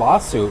facing a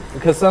lawsuit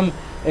because some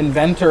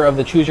inventor of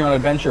the Choose Your Own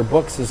Adventure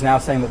books is now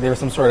saying that there's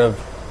some sort of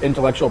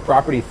intellectual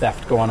property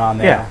theft going on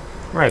there. Yeah,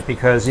 right,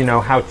 because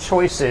how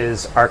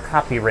choices are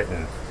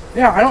copywritten.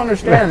 Yeah, I don't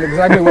understand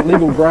exactly what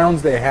legal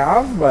grounds they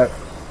have, but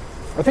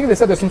I think they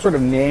said there's some sort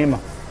of name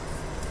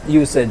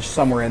usage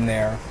somewhere in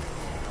there.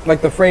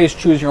 Like the phrase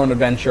 "choose your own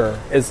adventure"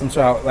 is some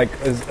sort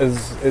of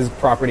is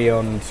property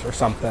owned or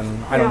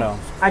something. I don't know.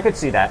 I could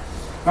see that.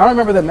 I don't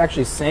remember them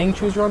actually saying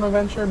 "choose your own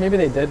adventure." Maybe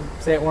they did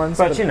say it once.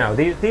 But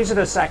these are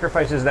the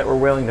sacrifices that we're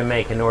willing to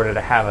make in order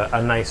to have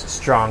a nice,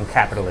 strong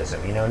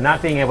capitalism.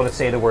 Not being able to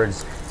say the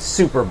words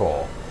Super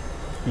Bowl.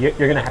 You're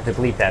going to have to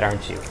bleep that,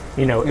 aren't you?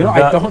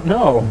 I don't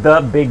know. The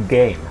big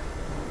game.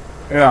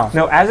 Yeah.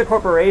 No, as a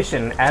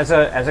corporation, as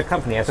a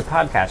company, as a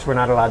podcast, we're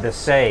not allowed to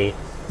say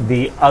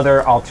the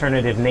other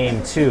alternative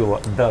name to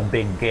the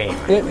big game.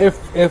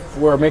 If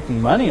we're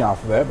making money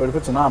off of it, but if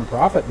it's a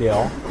non-profit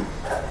deal,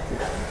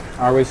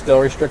 are we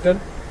still restricted?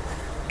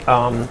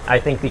 I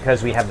think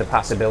because we have the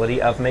possibility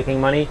of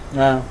making money.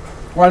 Yeah.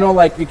 Well, I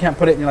know, you can't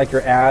put it in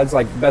your ads.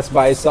 Like Best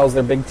Buy sells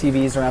their big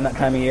TVs around that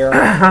time of year.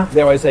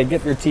 They always say,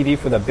 "Get your TV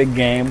for the big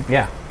game."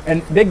 Yeah.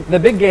 And the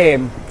big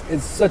game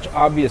is such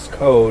obvious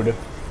code.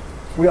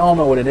 We all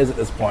know what it is at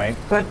this point.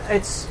 But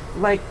it's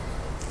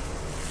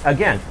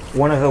again,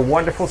 one of the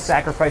wonderful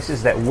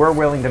sacrifices that we're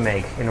willing to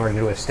make in order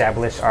to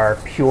establish our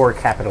pure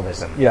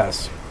capitalism.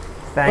 Yes.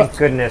 Thank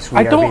goodness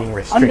we are being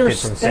restricted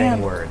from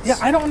saying words. Yeah,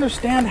 I don't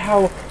understand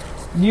how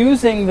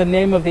using the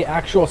name of the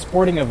actual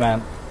sporting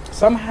event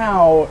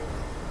somehow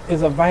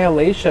is a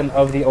violation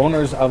of the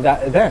owners of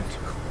that event.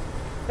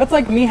 That's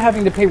like me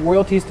having to pay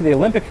royalties to the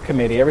Olympic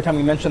Committee every time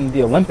we mention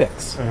the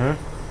Olympics,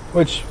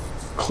 which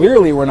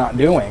clearly we're not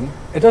doing.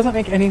 It doesn't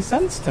make any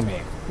sense to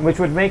me. Which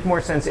would make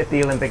more sense if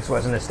the Olympics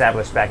wasn't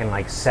established back in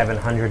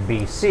 700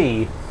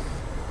 BC,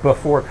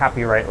 before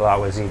copyright law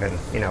was even,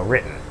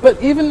 written.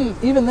 But even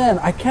then,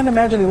 I can't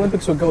imagine the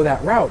Olympics would go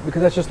that route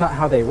because that's just not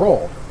how they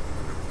roll.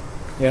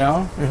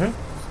 Mm-hmm.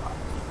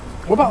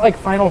 What about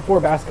Final Four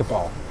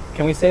basketball?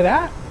 Can we say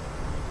that?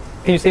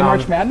 Can you say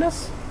March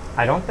Madness?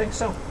 I don't think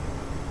so.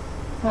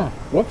 Huh.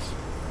 Whoops.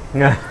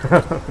 I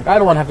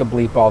don't want to have to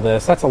bleep all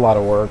this. That's a lot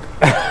of work.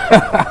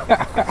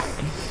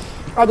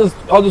 I'll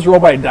just roll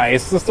my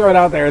dice. Just throw it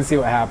out there and see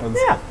what happens.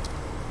 Yeah.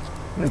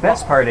 The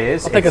best part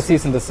is... I'll take a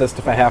cease and desist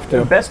if I have to.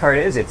 The best part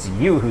is it's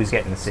you who's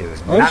getting sued,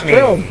 That's not me.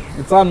 True.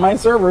 It's on my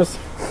servers.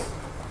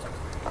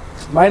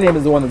 My name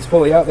is the one that's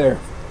fully out there.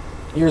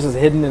 Yours is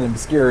hidden and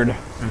obscured.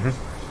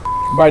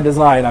 By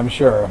design, I'm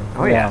sure.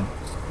 Oh, yeah.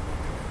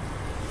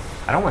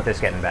 I don't want this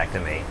getting back to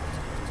me.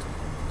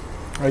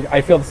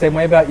 I feel the same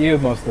way about you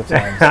most of the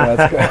time, so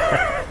that's good.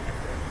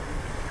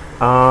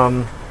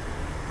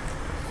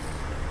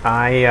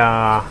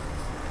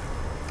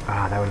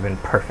 That would have been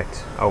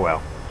perfect. Oh,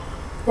 well.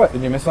 What,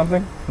 did you miss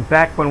something?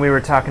 Back when we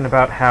were talking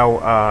about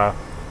how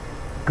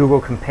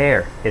Google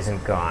Compare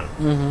isn't gone,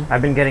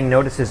 I've been getting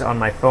notices on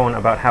my phone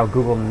about how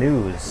Google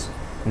News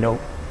no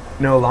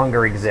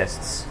longer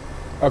exists.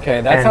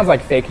 Okay, that sounds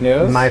like fake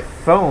news. My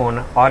phone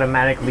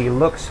automatically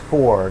looks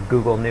for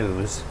Google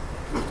News.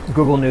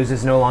 Google News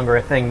is no longer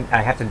a thing.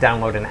 I have to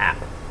download an app.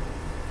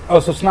 Oh,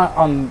 so it's not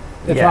on...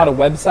 It's not a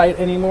website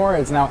anymore?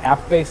 It's now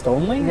app-based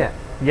only?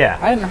 Yeah.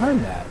 I hadn't heard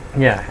that.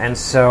 Yeah, and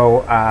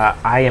so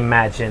I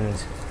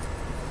imagined...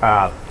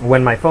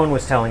 when my phone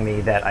was telling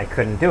me that I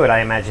couldn't do it,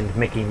 I imagined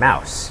Mickey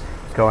Mouse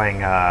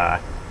going,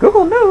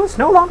 Google News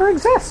no longer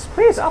exists.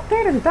 Please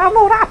update and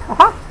download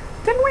app.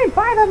 Didn't we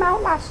buy them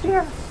out last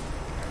year?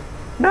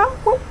 No?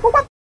 Well,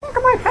 what the fuck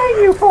am I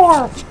paying you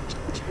for?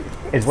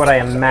 Is what I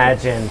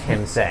imagined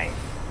him saying.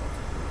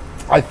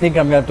 I think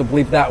I'm going to have to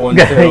bleep that one,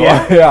 too.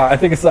 Yeah, I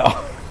think so.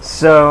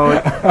 So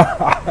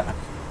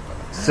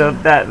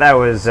that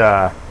was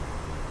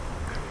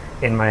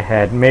in my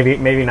head.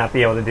 Maybe not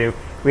be able to do.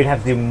 We'd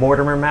have to do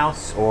Mortimer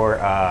Mouse or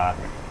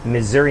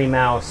Missouri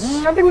Mouse.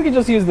 I think we could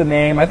just use the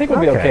name. I think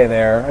we'll be okay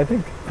there. I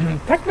think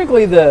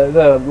technically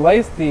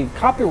the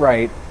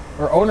copyright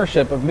or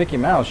ownership of Mickey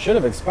Mouse should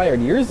have expired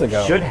years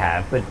ago. Should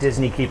have, but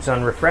Disney keeps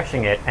on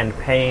refreshing it and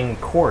paying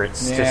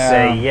courts to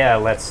say,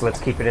 let's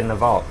keep it in the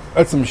vault.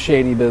 That's some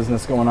shady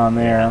business going on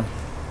there.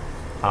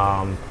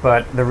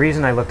 But the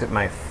reason I looked at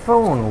my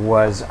phone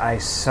was I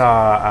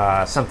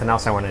saw something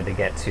else I wanted to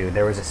get to.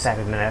 There was a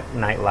Saturday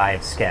Night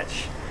Live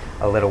sketch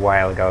a little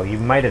while ago. You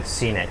might have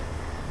seen it.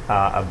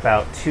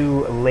 About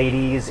two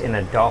ladies in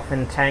a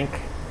dolphin tank.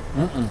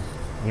 Mm-mm.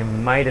 You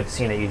might have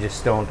seen it, you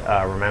just don't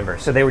remember.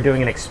 So they were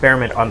doing an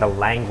experiment on the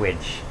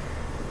language,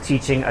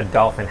 teaching a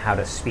dolphin how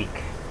to speak.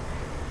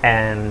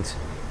 And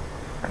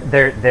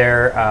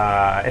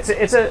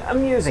it's an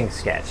amusing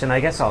sketch, and I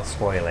guess I'll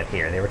spoil it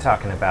here. They were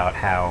talking about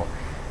how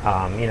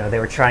they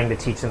were trying to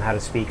teach them how to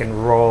speak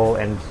and roll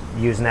and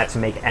using that to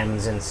make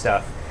M's and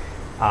stuff.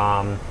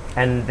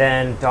 And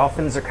then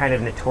dolphins are kind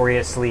of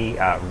notoriously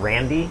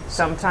randy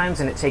sometimes,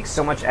 and it takes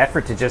so much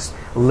effort to just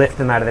lift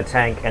them out of the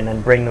tank and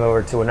then bring them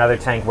over to another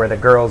tank where the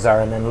girls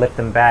are and then lift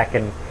them back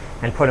and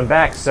put them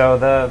back. So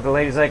the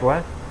lady's like,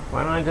 what?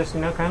 Why don't I just,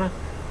 kind of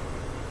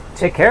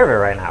take care of it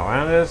right now? Why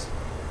don't I just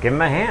give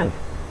him a hand?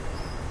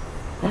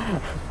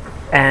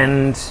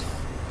 And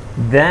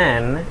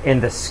then in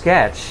the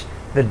sketch,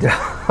 the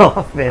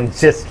dolphin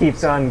just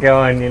keeps on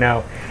going,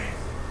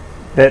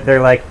 that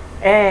they're like,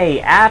 A,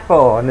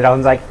 apple, and the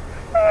dolphin's like,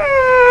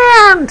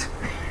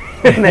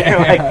 and they're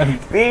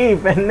like, B,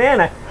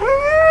 banana,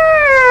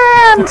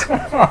 and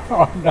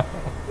Oh, no.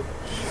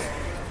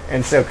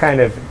 and so kind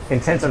of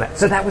intense on that.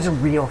 So that was a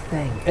real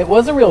thing. It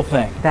was a real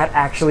thing. That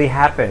actually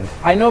happened.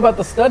 I know about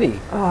the study.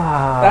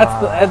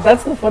 Ah.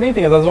 That's the funny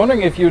thing. Is I was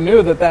wondering if you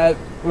knew that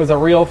was a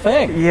real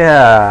thing.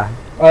 Yeah.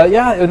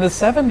 Yeah, in the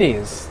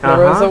 70s, there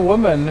was Uh-huh. a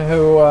woman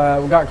who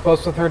got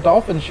close with her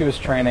dolphin she was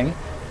training,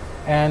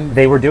 and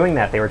They were doing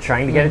that. They were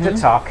trying to get it to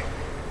talk,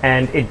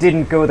 and it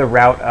didn't go the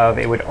route of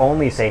it would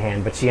only say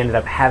hand, but she ended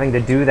up having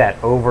to do that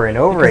over and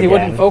over because he again.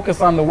 wouldn't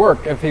focus on the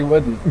work if he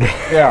wouldn't.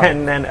 Yeah.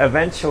 And then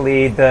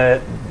eventually the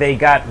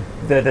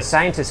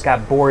scientists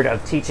got bored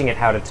of teaching it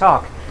how to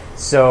talk,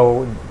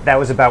 so that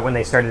was about when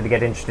they started to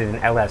get interested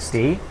in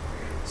LSD.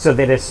 So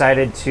they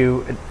decided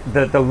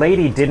the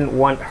lady didn't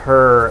want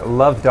her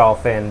love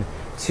dolphin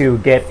to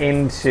get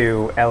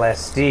into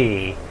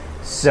LSD,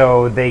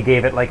 so they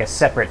gave it like a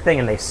separate thing,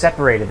 and they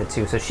separated the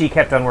two. So she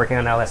kept on working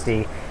on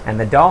LSD, and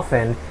the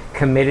dolphin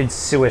committed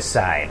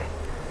suicide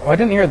Oh, I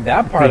didn't hear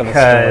that part of the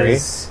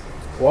because story.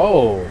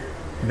 Whoa.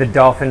 the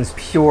dolphin's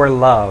pure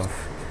love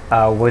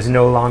was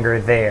no longer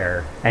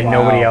there, and Wow.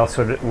 nobody else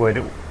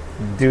would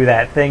do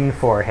that thing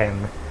for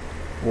him.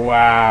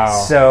 Wow.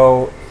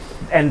 So,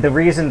 and the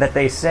reason that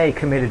they say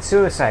committed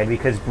suicide,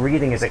 because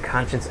breathing is a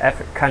conscious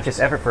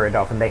effort for a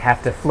dolphin. They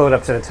have to float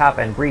up to the top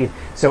and breathe.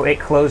 So it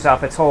closed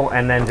off its hole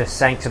and then just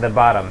sank to the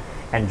bottom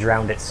and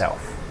drowned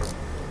itself.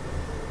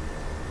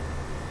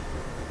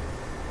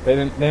 They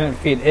didn't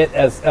feed it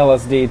as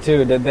LSD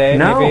too, did they?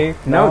 No, Maybe?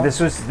 no. This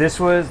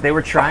was. They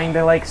were trying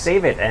to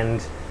save it,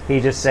 and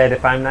he just said,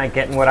 "If I'm not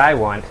getting what I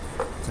want,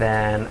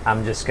 then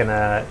I'm just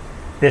gonna.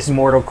 This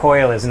mortal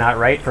coil is not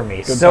right for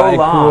me. So Goodbye,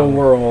 long, cruel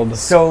world.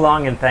 so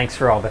long, and thanks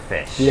for all the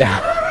fish." Yeah.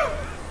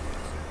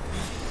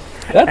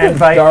 That's And a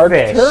by dark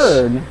fish.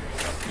 turn.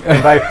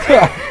 And by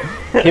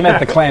He meant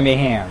the clammy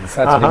hands.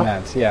 That's what Uh-huh. he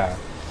meant. Yeah.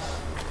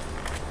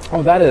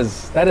 Oh, that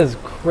is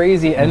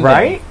crazy ending.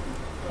 right?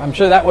 I'm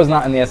sure that was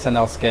not in the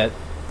SNL skit.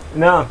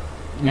 No.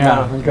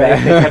 Yeah, No. okay.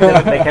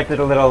 They kept it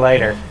a little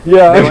lighter.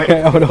 Yeah, They went-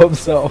 okay, I would hope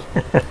so.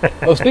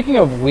 Oh, speaking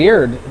of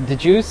weird,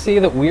 did you see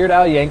that Weird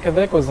Al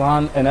Yankovic was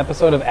on an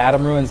episode of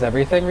Adam Ruins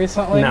Everything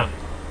recently? No.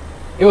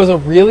 It was a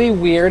really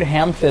weird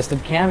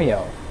ham-fisted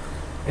cameo.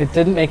 It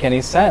didn't make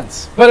any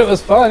sense, but it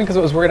was fun because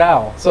it was Weird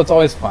Al, so it's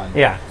always fun.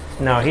 Yeah.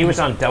 No, he was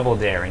on Double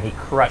Dare and he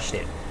crushed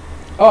it.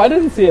 Oh, I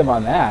didn't see him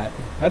on that.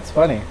 That's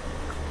funny.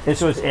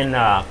 This was in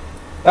That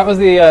was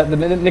the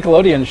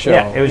Nickelodeon show.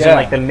 yeah, it was in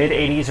like the mid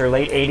 '80s or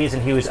late '80s,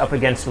 and he was up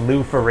against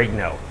Lou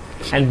Ferrigno,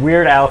 and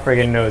Weird Al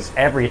friggin' knows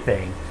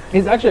everything.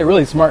 He's actually a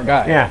really smart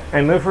guy. Yeah,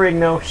 and Lou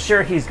Ferrigno,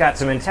 sure, he's got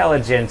some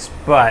intelligence,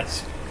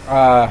 but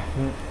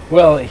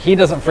Well, he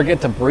doesn't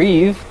forget to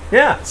breathe,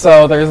 yeah,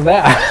 so there's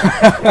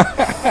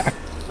that.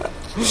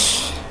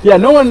 Yeah,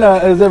 no one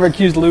has ever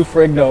accused Lou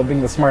Ferrigno of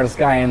being the smartest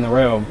guy in the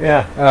room.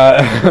 yeah.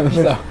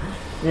 So,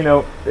 You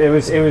know, it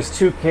was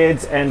two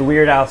kids and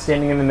Weird Al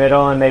standing in the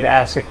middle, and they'd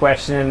ask a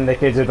question, and the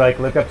kids would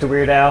look up to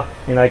Weird Al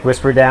and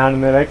whisper down,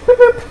 and they're like, boop,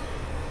 boop.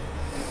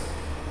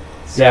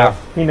 So, yeah.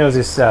 he knows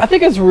his I stuff.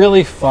 think it's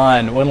really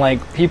fun when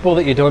people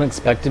that you don't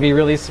expect to be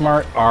really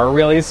smart are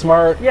really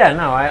smart. Yeah,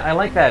 no, I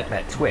like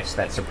that twist,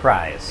 that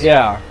surprise.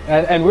 Yeah,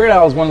 and Weird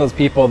Al is one of those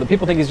people that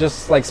people think he's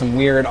just some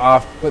weird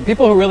off, but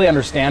people who really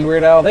understand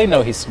Weird Al, they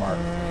know he's smart.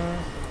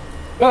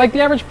 But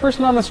the average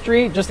person on the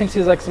street just thinks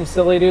he's some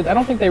silly dude. I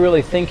don't think they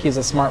really think he's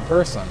a smart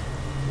person.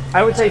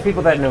 I would say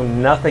people that know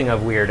nothing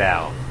of Weird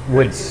Al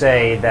would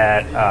say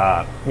that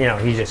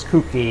he's just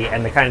kooky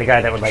and the kind of guy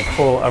that would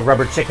pull a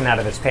rubber chicken out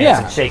of his pants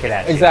and shake it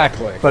at you.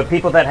 Exactly. But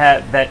people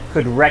that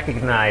could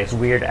recognize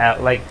Weird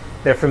Al,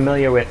 they're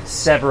familiar with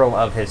several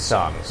of his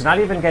songs, not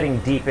even getting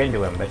deep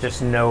into him, but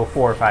just know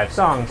 4 or 5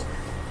 songs,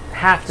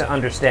 have to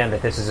understand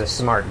that this is a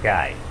smart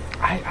guy.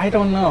 I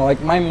don't know.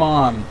 My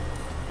mom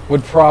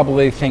would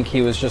probably think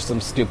he was just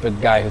some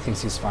stupid guy who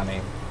thinks he's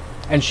funny,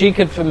 and she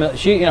could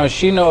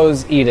she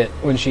knows "Eat It"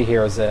 when she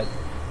hears it,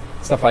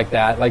 stuff like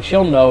that. Like,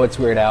 she'll know it's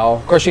Weird Al.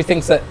 Of course, she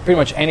thinks that pretty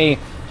much any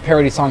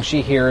parody song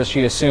she hears,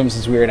 she assumes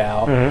is Weird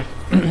Al.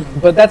 Mm-hmm.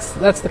 But that's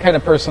the kind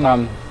of person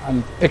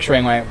I'm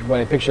picturing when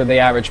I picture the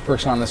average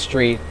person on the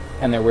street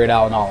and their Weird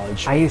Al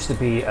knowledge. I used to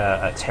be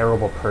a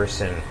terrible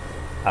person.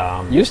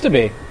 Used to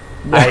be.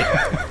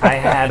 I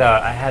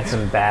had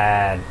some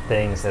bad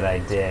things that I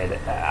did.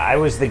 I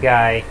was the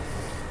guy.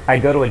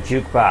 I'd go to a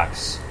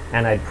jukebox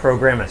and I'd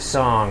program a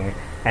song,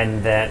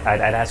 and then I'd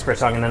ask for a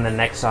song, and then the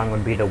next song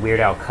would be the Weird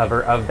Al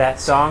cover of that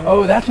song.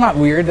 Oh, that's not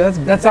weird.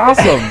 That's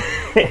awesome.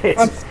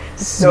 It's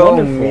so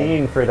wonderful.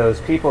 Mean for those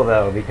people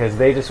though, because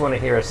they just want to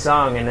hear a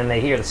song, and then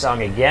they hear the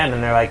song again,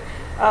 and they're like,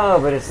 "Oh,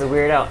 but it's the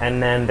Weird Al."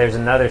 And then there's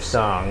another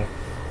song.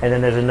 And then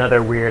there's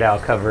another Weird Al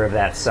cover of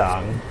that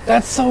song.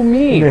 That's so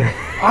mean.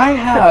 I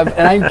have,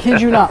 and I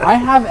kid you not, I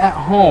have at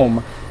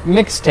home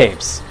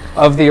mixtapes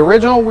of the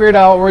original Weird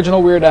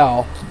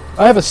Al.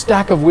 I have a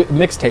stack of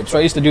mixtapes, so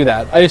I used to do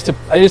that. I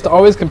used to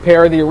always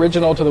compare the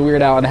original to the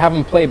Weird Al and have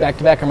them play back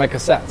to back on my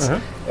cassettes.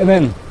 And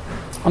then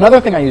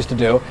another thing I used to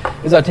do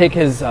is I'd take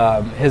his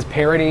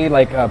parody,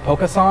 like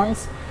polka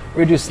songs,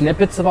 where we do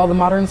snippets of all the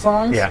modern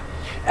songs. Yeah.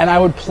 And I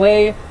would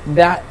play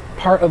that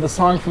part of the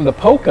song from the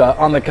polka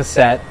on the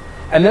cassette,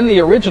 and then the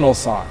original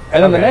song,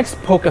 and then the next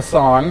polka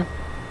song,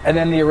 and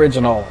then the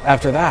original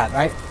after that.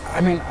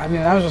 I mean,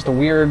 I was just a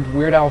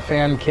Weird Al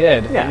fan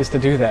kid that used to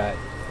do that.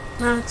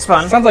 It's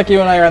fun. Sounds like you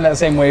and I are on that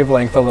same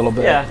wavelength a little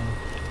bit. Yeah,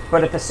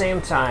 but at the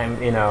same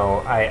time, you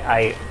know,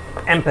 I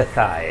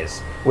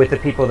empathize with the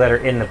people that are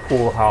in the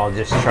pool hall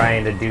just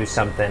trying to do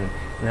something,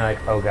 and they're like,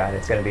 "Oh God,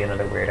 it's going to be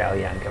another Weird Al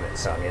Yankovic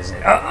song, isn't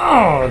it?"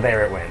 Oh,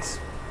 there it went.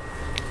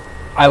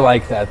 I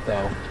like that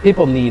though.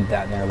 People need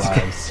that in their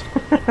lives.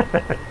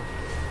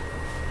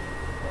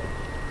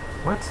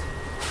 What?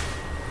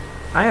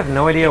 I have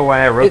no idea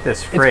why I wrote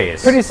this phrase.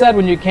 It's pretty sad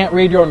when you can't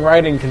read your own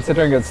writing,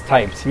 considering it's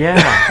typed. Yeah,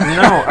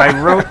 no,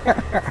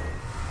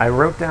 I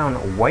wrote down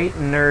white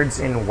nerds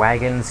in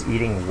wagons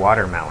eating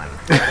watermelon.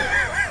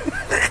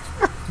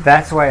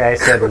 That's why I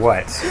said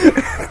what.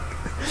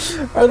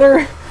 Are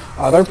there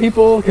other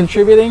people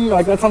contributing?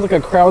 Like, that sounds like a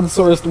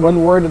crowdsourced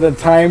one word at a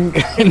time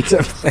kind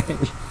of thing.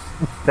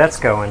 That's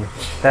going.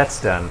 That's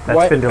done.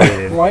 That's been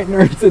deleted. White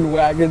nerds in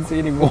wagons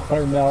eating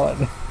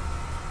watermelon.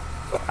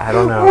 I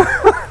don't know.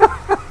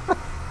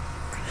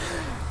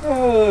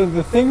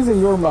 The things in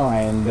your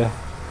mind.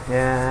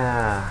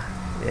 Yeah.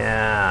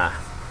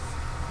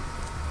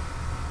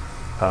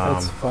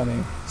 That's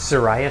funny.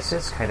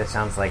 Psoriasis kind of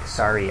sounds like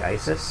sorry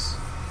ISIS.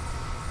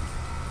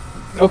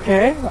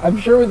 Okay, I'm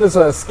sure there's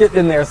a skit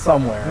in there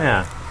somewhere.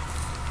 Yeah,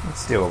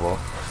 it's doable.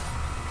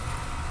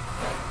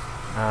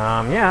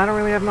 Yeah, I don't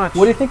really have much.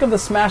 What do you think of the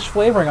smash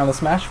flavoring on the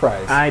smash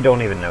fries? I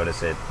don't even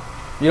notice it.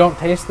 You don't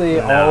taste the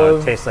No,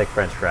 olive? it tastes like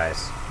French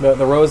fries.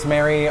 The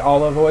rosemary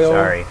olive oil?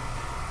 Sorry.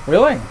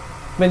 Really?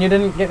 Then you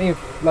didn't get any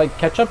like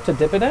ketchup to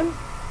dip it in?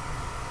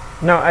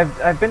 No,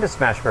 I've been to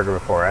Smashburger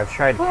before. I've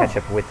tried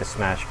ketchup with the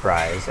smash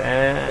fries,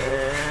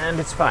 and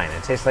it's fine.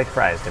 It tastes like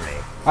fries to me.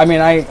 I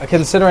mean,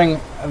 considering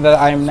that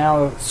I'm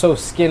now so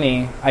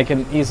skinny, I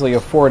can easily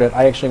afford it.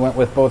 I actually went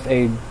with both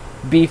a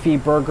beefy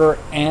burger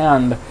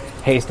and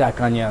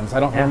haystack onions. I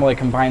don't normally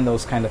combine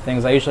those kind of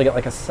things. I usually get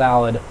like a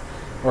salad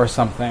or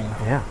something.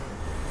 Yeah.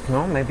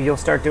 Well, maybe you'll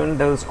start doing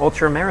those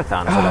ultra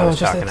marathons that I was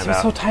talking about.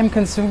 It's so time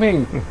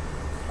consuming.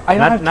 I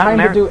don't have time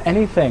to do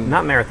anything.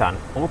 Not marathon,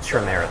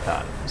 ultra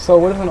marathon. So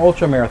what is an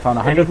ultra marathon?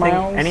 100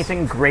 miles?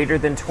 Anything greater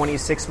than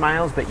 26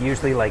 miles, but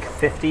usually like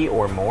 50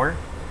 or more.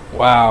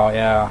 Wow,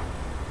 yeah.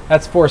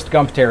 That's Forrest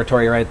Gump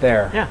territory right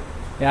there. Yeah.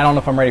 Yeah, I don't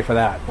know if I'm ready for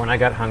that. When I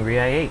got hungry,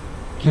 I ate.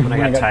 When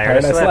I got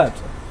tired, I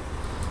slept.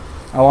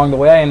 Along the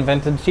way, I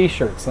invented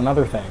T-shirts and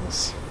other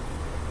things.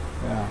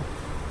 Yeah.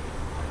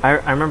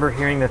 I remember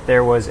hearing that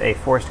there was a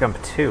Forrest Gump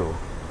 2.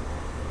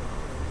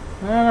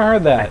 I never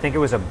heard that. I think it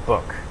was a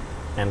book,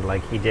 and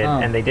like he did,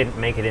 and they didn't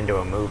make it into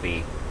a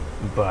movie,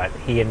 but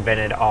he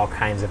invented all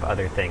kinds of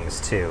other things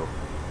too.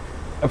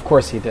 Of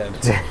course he did.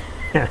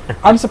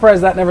 I'm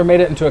surprised that never made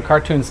it into a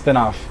cartoon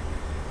spin-off.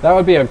 That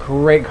would be a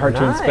great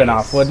cartoon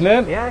spin-off, wouldn't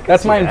it? Yeah, I could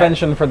That's see my that.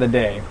 invention for the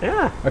day.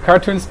 Yeah. A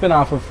cartoon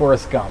spin-off of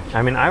Forrest Gump.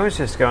 I mean, I was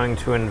just going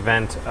to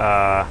invent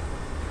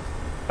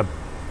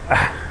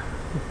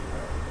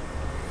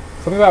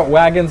Something about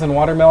wagons and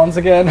watermelons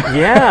again?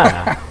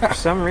 Yeah. For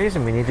some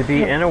reason, we need to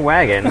be in a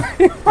wagon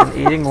and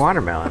eating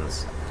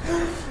watermelons.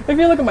 If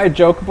you look at my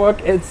joke book,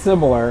 it's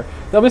similar.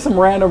 There'll be some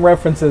random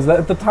references that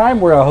at the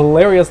time were a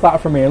hilarious thought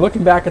for me. And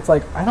looking back, it's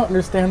like, I don't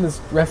understand this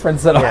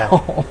reference at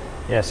all.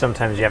 Yeah,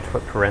 sometimes you have to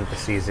put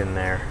parentheses in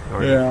there in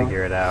order to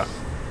figure it out.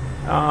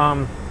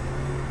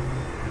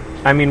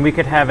 I mean, we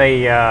could have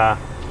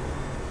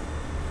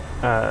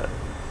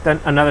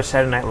another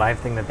Saturday Night Live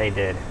thing that they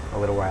did a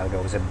little while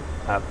ago was a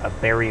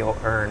burial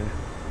urn.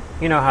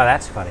 You know how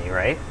that's funny,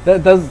 right?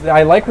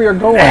 I like where you're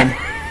going.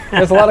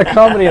 There's a lot of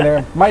comedy in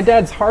there. My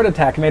dad's heart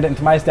attack made it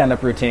into my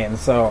stand-up routine,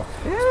 so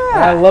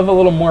I love a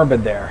little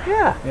morbid there.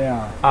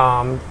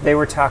 Yeah. They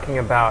were talking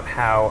about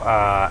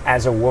how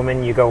as a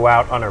woman you go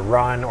out on a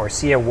run or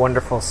see a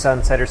wonderful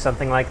sunset or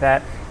something like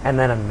that, and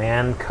then a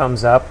man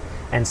comes up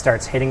and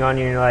starts hitting on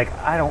you, and you're like,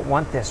 I don't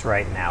want this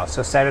right now.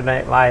 So Saturday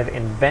Night Live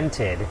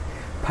invented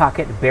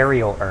pocket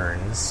burial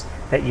urns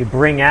that you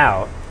bring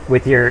out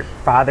with your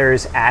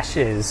father's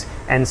ashes,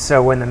 and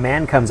so when the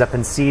man comes up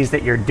and sees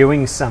that you're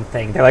doing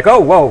something, they're like, oh,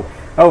 whoa,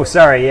 oh,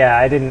 sorry, yeah,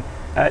 I didn't,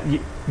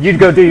 you'd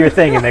go do your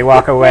thing, and they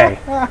walk away.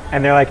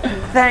 And they're like,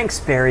 thanks,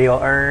 burial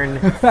urn.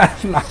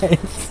 That's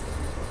nice.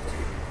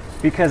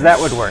 Because that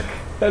would work.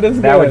 That is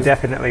good. That would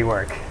definitely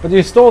work. But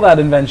you stole that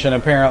invention,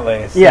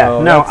 apparently. So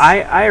Yeah, no,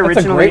 I originally...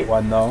 That's a great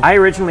one, though. I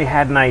originally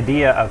had an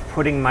idea of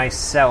putting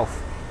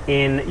myself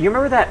in... You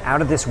remember that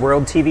Out of This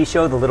World TV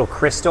show, The Little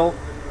Crystal,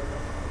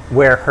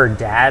 where her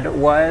dad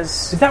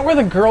was? Is that where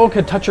the girl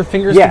could touch her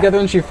fingers Yeah. together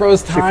and she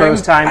froze time? She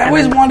froze time. I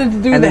always wanted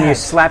to do and that. then you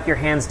slap your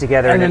hands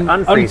together and, And it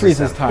then unfreezes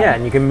unfreezes time. Yeah,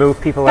 and you can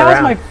move people That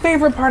around. was my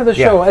favorite part of the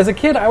show. Yeah. As a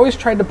kid, I always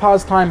tried to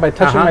pause time by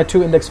touching my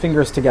two index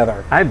fingers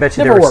together. I bet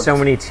you Never there were worked. so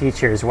many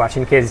teachers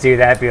watching kids do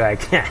that, be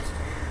like, yeah,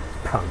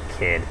 punk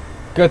kid.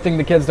 Good thing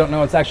the kids don't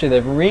know it's actually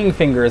the ring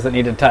fingers that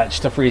need to touch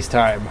to freeze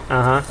time.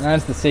 Uh-huh.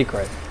 That's the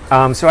secret.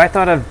 So I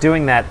thought of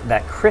doing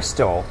that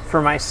crystal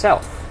for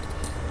myself.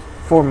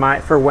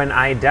 For when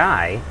I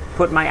die,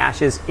 put my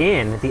ashes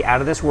in the Out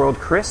of This World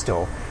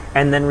crystal,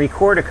 and then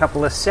record a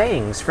couple of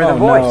sayings for the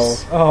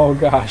voice. No. Oh,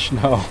 gosh,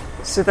 no.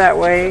 So that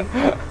way,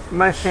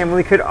 my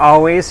family could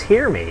always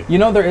hear me. You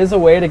know, there is a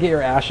way to get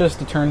your ashes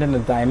to turn into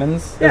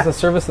diamonds. There's Yeah. a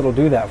service that'll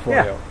do that for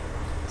Yeah. you.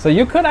 So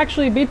you could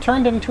actually be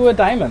turned into a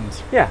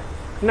diamond. Yeah.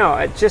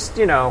 No, just,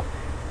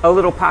 a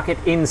little pocket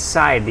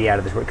inside the Out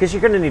of This World, because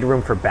you're going to need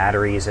room for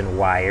batteries and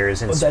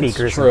wires and Oh, that's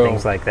speakers true. and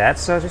things like that.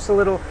 So just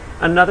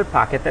another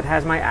pocket that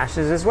has my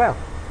ashes as well.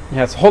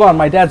 Yes, hold on,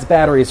 my dad's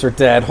batteries are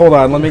dead. Hold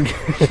on, let me...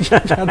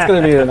 That's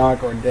going to be an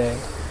awkward day.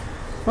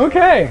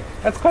 Okay,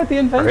 that's quite the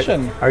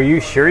invention. Are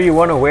you sure you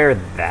want to wear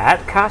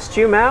that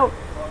costume out?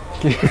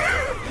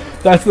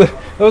 Those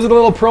are the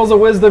little pearls of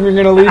wisdom you're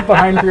going to leave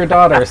behind for your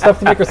daughter. Stuff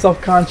to make her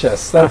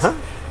self-conscious.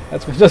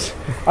 That's just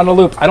on a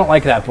loop. I don't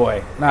like that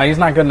boy. No, he's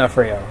not good enough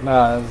for you.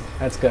 No,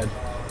 that's good.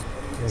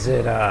 Is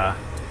it,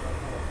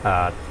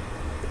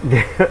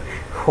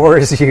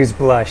 whores use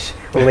blush,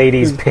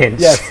 ladies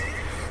pinch? Yes.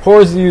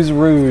 Whores use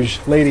rouge,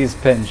 ladies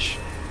pinch.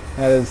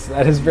 That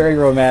is very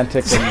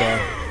romantic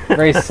and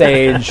very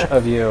sage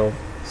of you.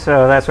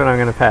 So that's what I'm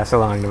going to pass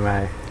along to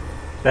my...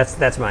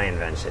 That's my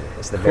invention.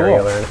 It's the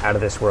burial urn Out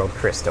of This World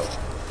crystal.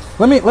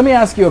 Let me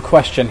ask you a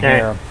question Okay.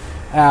 here.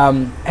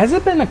 Has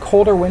it been a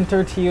colder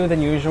winter to you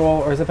than usual,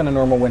 or has it been a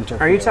normal winter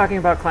for Are you talking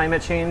about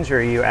climate change, or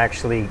are you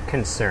actually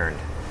concerned?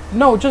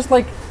 No, just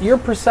like your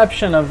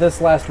perception of this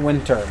last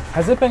winter.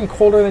 Has it been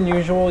colder than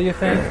usual, you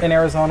think, in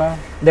Arizona?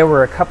 There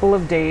were a couple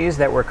of days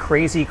that were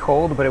crazy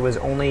cold, but it was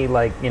only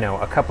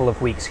a couple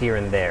of weeks here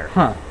and there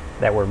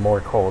that were more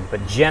cold.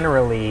 But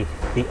generally,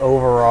 the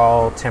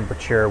overall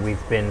temperature,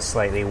 we've been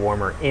slightly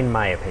warmer, in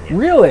my opinion.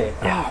 Really?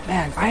 Yeah. Oh,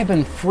 man, I have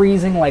been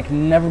freezing like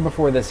never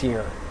before this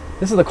year.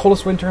 This is the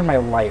coldest winter in my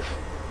life.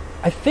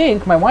 I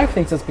think, my wife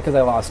thinks it's because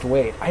I lost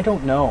weight. I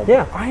don't know.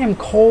 Yeah. I am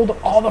cold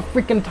all the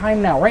freaking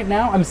time now. Right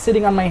now, I'm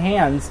sitting on my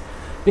hands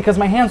because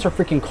my hands are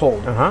freaking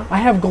cold. I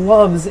have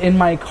gloves in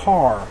my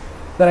car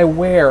that I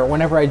wear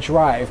whenever I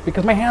drive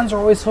because my hands are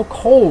always so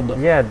cold.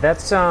 Yeah,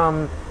 that's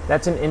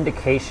an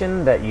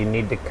indication that you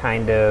need to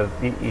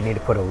you need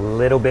to put a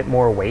little bit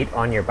more weight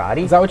on your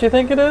body. Is that what you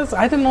think it is?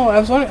 I didn't know. I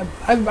was wondering,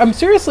 I'm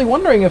seriously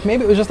wondering if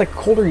maybe it was just a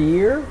colder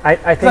year. I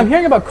Because think I'm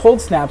hearing about cold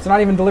snaps. They're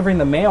not even delivering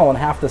the mail in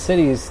half the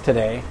cities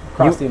today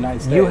across the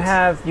United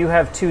States. You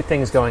have two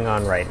things going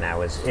on right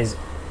now. Is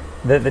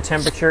the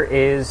temperature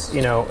is,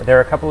 there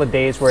are a couple of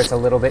days where it's a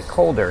little bit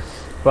colder,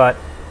 but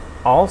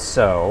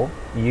also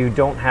you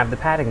don't have the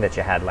padding that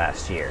you had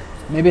last year.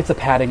 Maybe it's a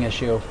padding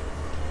issue.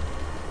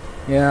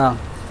 Yeah.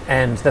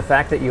 And the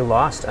fact that you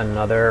lost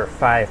another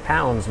 5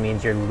 pounds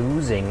means you're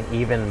losing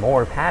even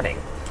more padding.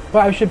 But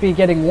I should be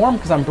getting warm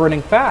because I'm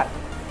burning fat.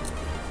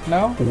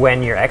 No?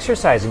 When you're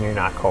exercising, you're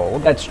not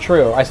cold. That's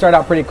true. I start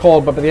out pretty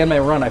cold, but by the end of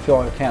my run, I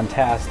feel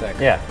fantastic.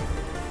 Yeah.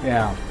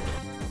 Yeah.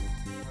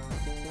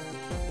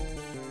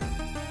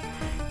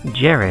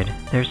 Jared,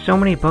 there's so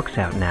many books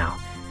out now,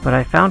 but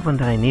I found one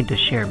that I need to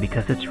share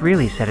because it's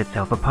really set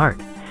itself apart.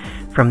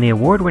 From the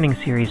award-winning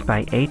series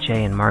by H.A.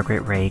 and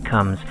Margaret Ray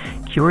comes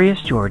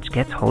Curious George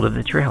Gets Hold of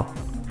the Drill.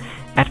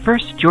 At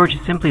first, George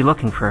is simply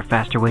looking for a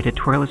faster way to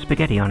twirl his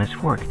spaghetti on his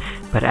fork,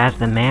 but as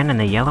the man in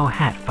the yellow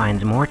hat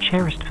finds more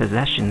cherished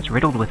possessions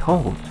riddled with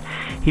holes,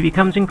 he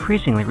becomes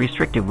increasingly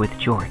restrictive with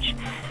George.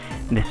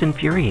 This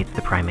infuriates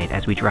the primate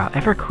as we draw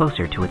ever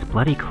closer to its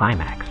bloody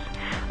climax.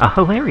 A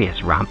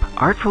hilarious romp,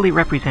 artfully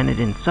represented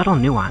in subtle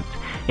nuance,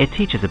 it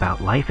teaches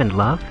about life and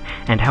love,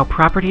 and how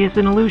property is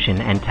an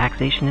illusion and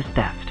taxation is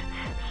theft.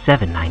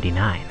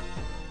 $7.99.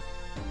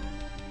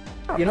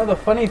 You know, the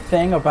funny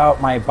thing about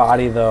my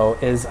body, though,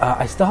 is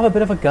I still have a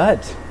bit of a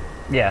gut.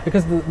 Yeah.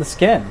 Because the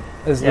skin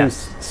is Yeah.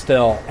 loose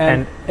still.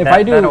 And if that-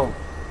 I do... that'll-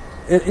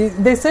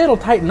 they say it'll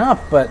tighten up,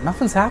 but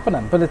nothing's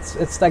happening. But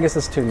it's I guess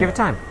it's too new. Give it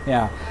time.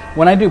 Yeah.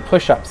 When I do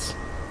push-ups,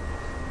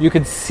 you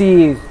could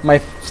see my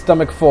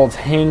stomach folds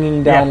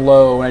hanging down Yeah.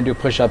 low when I do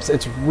push-ups.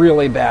 It's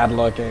really bad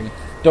looking.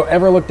 Don't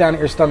ever look down at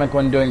your stomach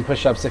when doing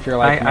push-ups if you're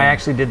like me. I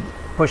actually did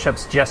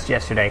push-ups just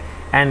yesterday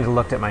and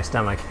looked at my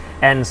stomach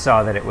and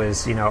saw that it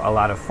was, a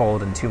lot of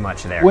fold and too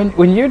much there.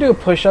 When you do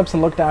push-ups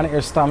and look down at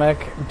your stomach,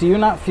 do you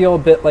not feel a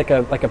bit like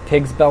a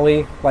pig's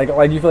belly? Like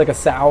you feel like a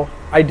sow?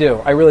 I do.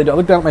 I really do. I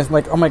look down at my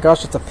stomach, oh my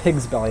gosh, it's a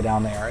pig's belly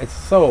down there. It's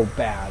so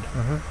bad.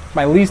 Mm-hmm.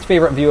 My least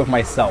favorite view of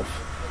myself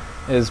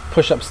is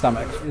push-up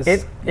stomach.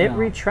 It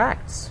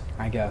retracts.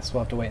 I guess.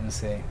 We'll have to wait and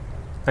see.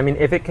 I mean,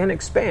 if it can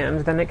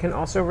expand, then it can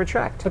also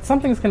retract. But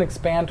some things can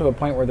expand to a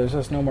point where there's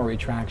just no more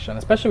retraction,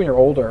 especially when you're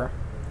older.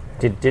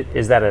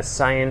 Is that a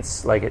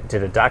science? Like,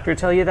 did a doctor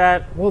tell you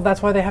that? Well,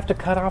 that's why they have to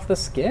cut off the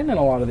skin in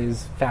a lot of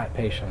these fat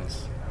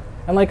patients.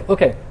 And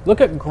okay,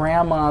 look at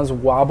grandma's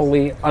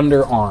wobbly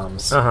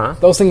underarms. Uh-huh.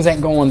 Those things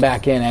ain't going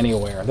back in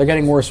anywhere. They're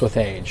getting worse with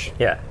age.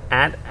 Yeah.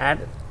 At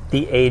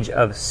the age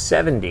of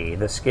 70,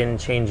 the skin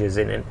changes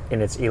in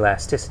its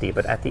elasticity,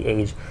 but at the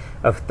age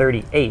of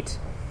 38,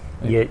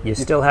 you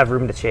still have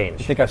room to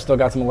change. You think I've still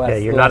got some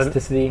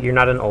elasticity? You're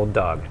not an old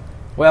dog.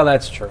 Well,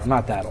 that's true. I'm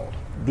not that old.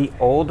 The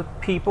old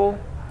people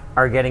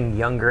are getting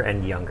younger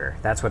and younger.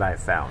 That's what I've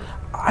found.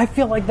 I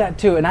feel like that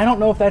too, and I don't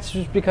know if that's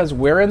just because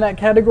we're in that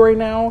category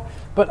now,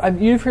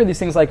 but you've heard these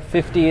things like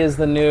 50 is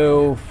the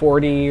new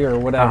 40 or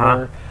whatever.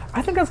 Uh-huh.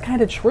 I think that's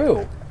kind of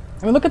true.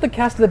 I mean, look at the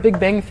cast of The Big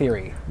Bang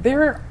Theory.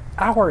 They're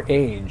our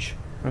age.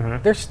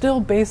 Mm-hmm. They're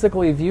still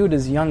basically viewed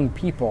as young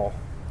people.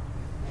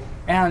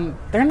 And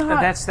they're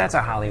not... That's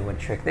a Hollywood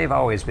trick. They've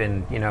always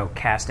been,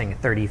 casting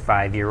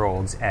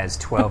 35-year-olds as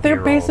 12-year-olds. But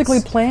they're basically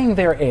playing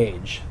their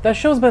age. That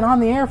show's been on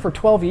the air for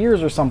 12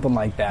 years or something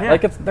like that.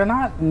 Yeah. They're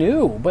not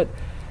new, but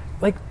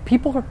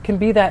people can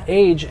be that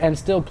age and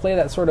still play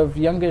that sort of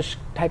youngish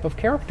type of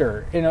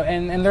character,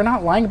 and they're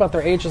not lying about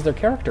their age as their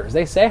characters.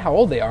 They say how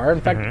old they are.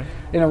 In fact,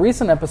 in a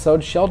recent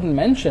episode, Sheldon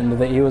mentioned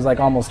that he was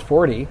almost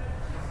 40.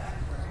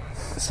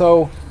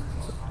 So,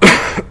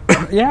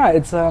 yeah,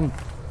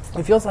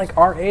 it feels like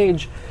our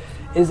age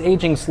is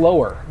aging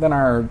slower than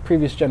our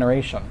previous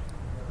generation,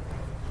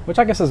 which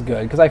I guess is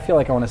good, because I feel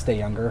like I want to stay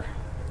younger.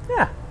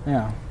 Yeah.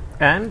 Yeah.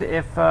 And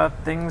if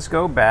things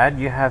go bad,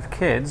 you have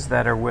kids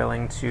that are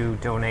willing to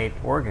donate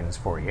organs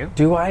for you.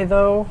 Do I,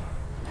 though?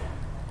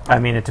 I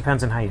mean, it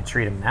depends on how you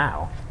treat them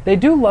now. They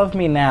do love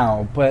me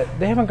now, but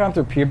they haven't gone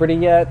through puberty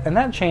yet, and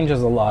that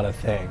changes a lot of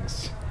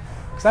things.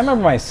 Because I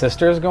remember my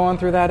sisters going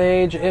through that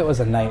age. It was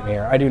a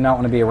nightmare. I do not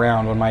want to be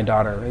around when my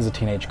daughter is a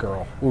teenage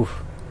girl.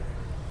 Oof.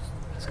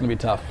 It's going to be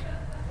tough.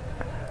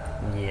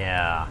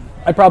 Yeah.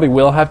 I probably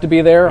will have to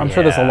be there. I'm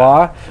sure there's a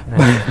law.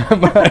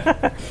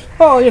 But,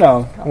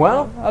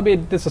 well, I'll be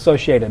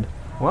disassociated.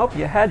 Well,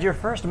 you had your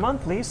first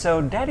monthly,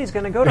 so Daddy's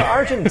going to go to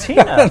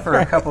Argentina for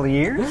a couple of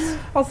years.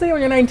 I'll see you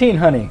when you're 19,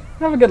 honey.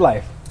 Have a good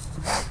life.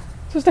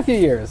 Just a few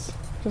years.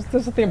 Just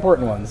the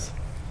important ones.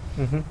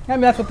 Mm-hmm. I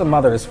mean, that's what the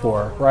mother is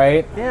for,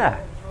 right?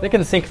 Yeah. They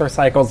can sync their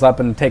cycles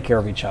up and take care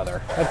of each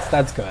other.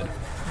 That's good.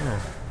 Yeah.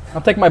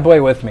 I'll take my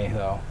boy with me,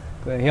 though.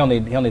 He'll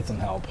need some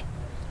help.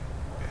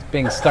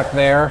 Being stuck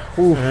there.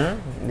 Oof.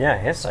 Mm-hmm. Yeah,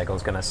 his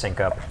cycle's going to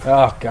sync up.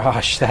 Oh,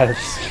 gosh, that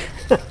is...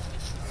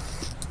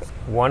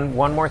 One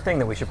more thing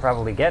that we should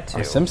probably get to.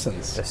 The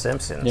Simpsons. The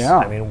Simpsons. Yeah.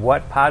 I mean,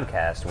 what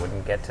podcast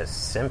wouldn't get to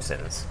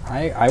Simpsons?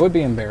 I would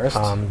be embarrassed.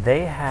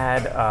 They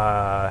had...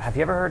 have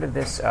you ever heard of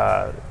this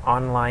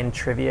online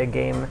trivia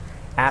game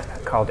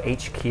app called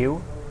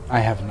HQ? I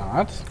have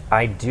not.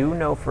 I do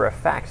know for a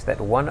fact that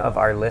one of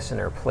our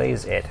listener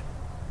plays it.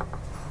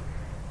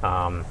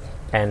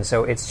 And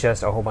so it's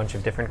just a whole bunch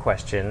of different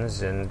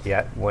questions, and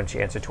once you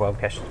answer 12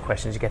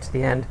 questions, you get to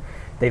the end.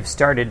 They've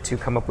started to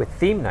come up with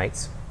theme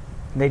nights.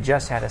 They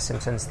just had a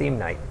Simpsons theme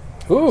night.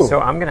 Ooh.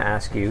 So I'm going to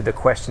ask you the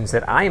questions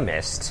that I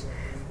missed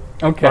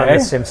on the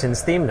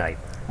Simpsons theme night.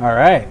 All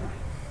right.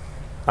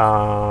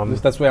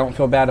 That's why I don't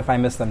feel bad if I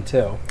miss them,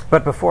 too.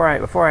 But before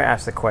I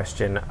ask the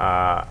question,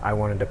 I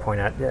wanted to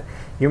point out, you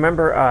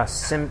remember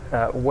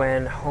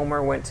when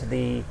Homer went to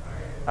the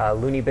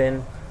loony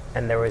bin?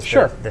 And there was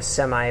the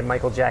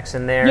semi-Michael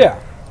Jackson there. Yeah.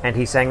 And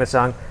he sang the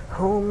song,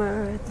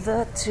 Homer,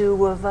 the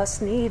two of us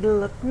need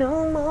look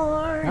no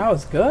more. That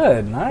was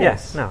good. Nice.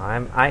 Yes. No,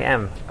 I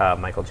am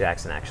Michael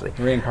Jackson, actually.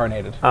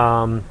 Reincarnated.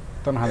 Don't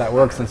know how that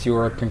works since you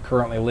were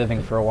concurrently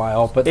living for a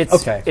while, but it's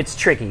okay. It's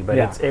tricky,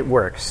 but it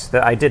works.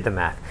 I did the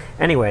math.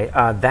 Anyway,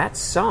 that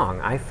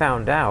song, I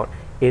found out,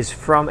 is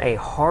from a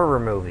horror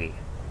movie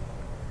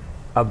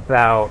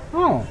about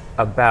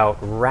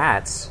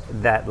rats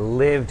that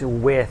lived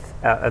with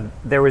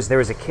there was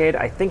a kid,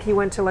 I think he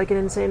went to an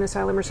insane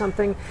asylum or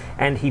something,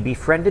 and he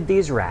befriended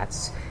these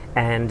rats,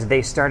 and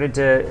they started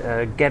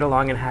to get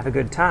along and have a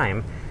good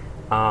time,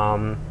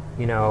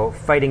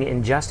 fighting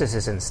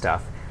injustices and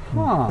stuff.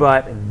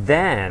 But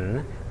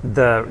then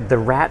the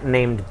rat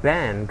named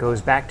Ben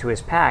goes back to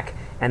his pack,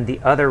 and the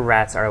other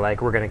rats are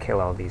like, we're going to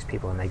kill all these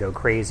people, and they go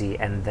crazy,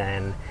 and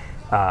then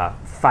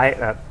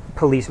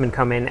policemen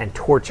come in and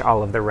torch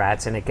all of the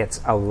rats, and it gets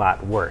a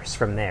lot worse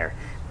from there.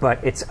 But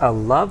it's a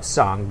love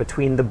song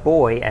between the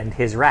boy and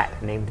his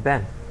rat named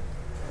Ben.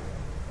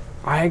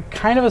 I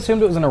kind of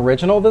assumed it was an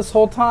original this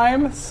whole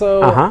time,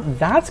 so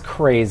that's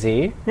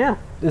crazy. Yeah.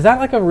 Is that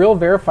like a real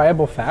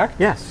verifiable fact?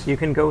 Yes, you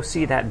can go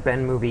see that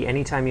Ben movie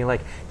anytime you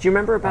like. Do you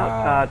remember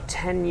about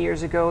 10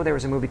 years ago there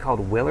was a movie called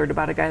Willard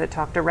about a guy that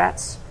talked to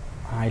rats?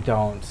 I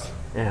don't.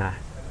 Yeah.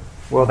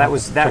 Well, that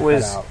was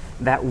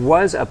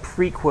a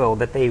prequel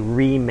that they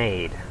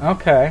remade.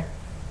 Okay.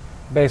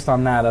 Based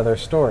on that other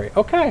story.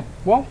 Okay.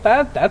 Well,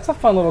 that's a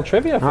fun little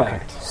trivia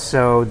fact.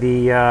 So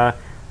the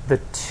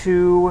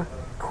 2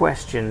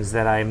 questions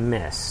that I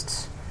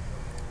missed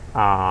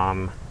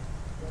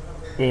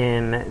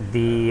in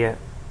the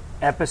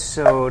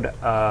episode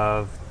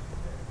of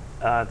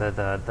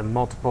the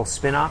multiple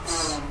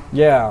spin-offs,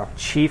 Yeah.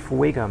 Chief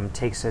Wiggum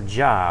takes a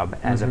job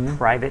as a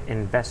private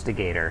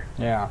investigator.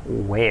 Yeah.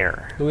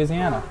 Where?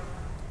 Louisiana.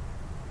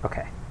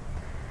 Okay.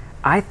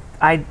 I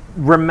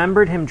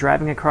remembered him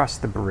driving across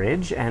the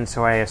bridge, and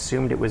so I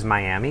assumed it was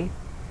Miami.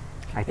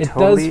 It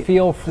does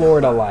feel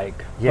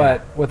Florida-like, Yeah.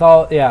 but with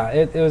all,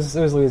 it was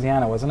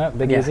Louisiana, wasn't it?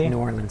 Big Easy? New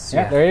Orleans.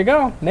 Yeah, there you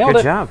go. Nailed it.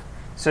 Good job.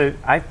 So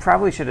I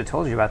probably should have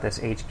told you about this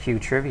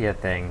HQ trivia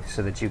thing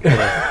so that you could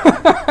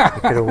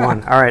have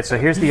won. All right, so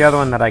here's the other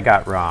one that I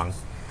got wrong.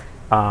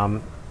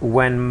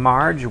 When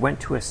Marge went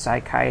to a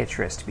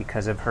psychiatrist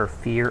because of her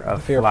fear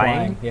of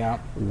flying, yeah.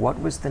 what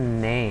was the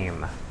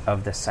name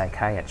of the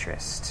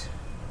psychiatrist?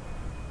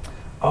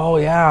 Oh,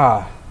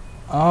 yeah.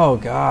 Oh,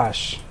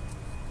 gosh.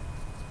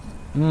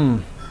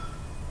 I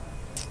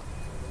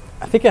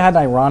think it had an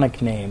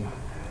ironic name.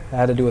 It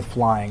had to do with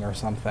flying or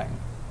something.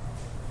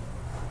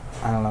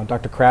 I don't know.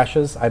 Dr.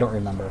 Crashes? I don't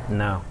remember.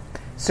 No.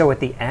 So at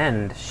the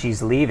end,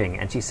 she's leaving,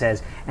 and she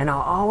says, "And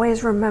I'll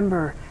always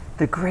remember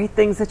the great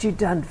things that you've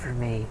done for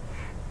me.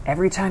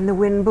 Every time the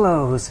wind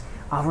blows,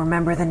 I'll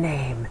remember the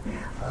name,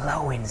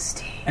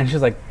 Lowenstein." And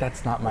she's like,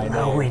 that's not my name.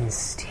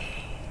 Lowenstein.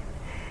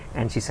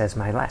 And she says,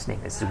 "My last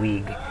name is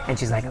Zweig." And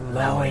she's like,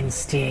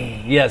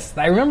 "Lowenstein." Yes,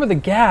 I remember the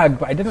gag,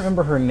 but I didn't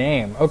remember her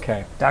name.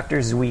 Okay.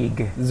 Dr.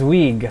 Zweig.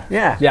 Zweig.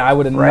 Yeah. Yeah, I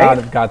would have Right? not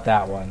have got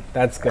that one.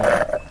 That's good.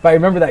 But I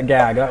remember that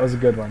gag. That was a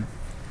good one.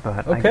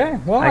 But Okay,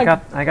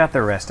 I got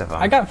the rest of them.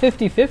 I got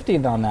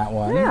 50-50 on that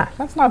one. Yeah.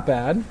 That's not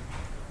bad.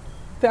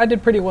 I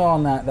did pretty well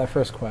on that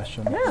first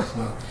question. Yeah.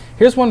 So,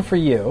 here's one for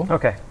you.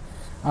 Okay.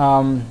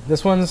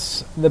 This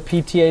one's the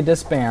PTA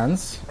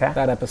disbands, Okay.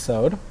 that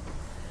episode.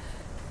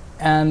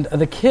 And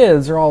the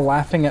kids are all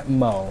laughing at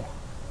Mo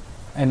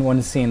in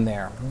one scene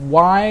there.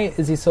 Why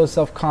is he so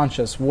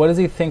self-conscious? What does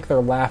he think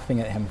they're laughing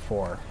at him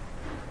for?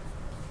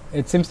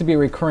 It seems to be a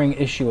recurring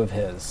issue of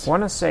his. I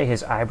want to say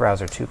his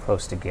eyebrows are too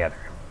close together.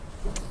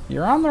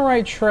 You're on the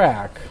right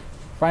track.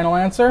 Final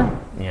answer?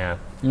 Yeah.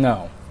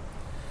 No.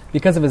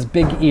 Because of his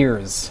big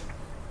ears.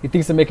 He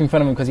thinks they're making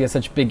fun of him because he has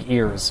such big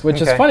ears, which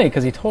is Okay. funny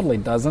because he totally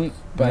doesn't.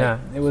 But Yeah.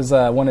 it was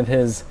one of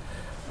his,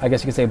 I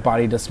guess you could say,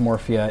 body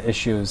dysmorphia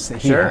issues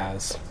that he Sure.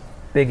 has.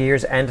 Big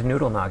ears and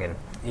noodle noggin.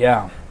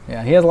 Yeah,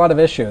 he has a lot of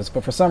issues,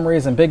 but for some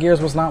reason, big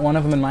ears was not one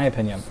of them, in my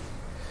opinion.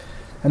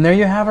 And there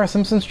you have our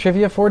Simpsons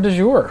trivia for du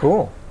jour.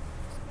 Cool.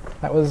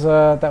 That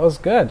was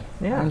good.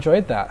 Yeah. I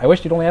enjoyed that. I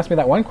wish you'd only asked me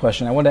that one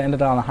question. I would have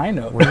ended on a high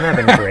note. Wouldn't that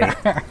have been great?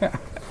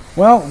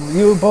 Well,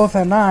 you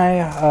and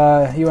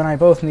I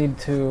both need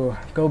to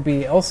go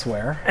be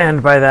elsewhere.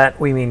 And by that,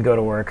 we mean go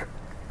to work.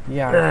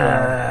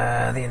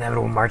 Yeah. The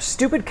inevitable march.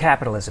 Stupid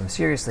capitalism.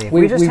 Seriously. If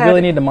We just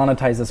really need to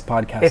monetize this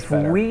podcast If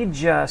better. we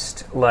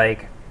just,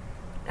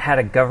 had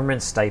a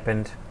government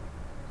stipend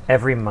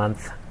every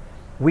month,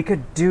 we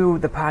could do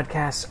the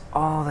podcast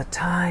all the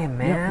time,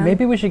 man.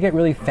 Maybe we should get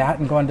really fat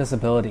and go on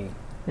disability.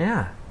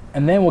 Yeah.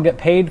 And then we'll get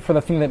paid for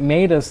the thing that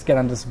made us get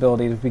on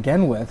disability to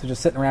begin with,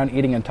 just sitting around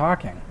eating and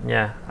talking.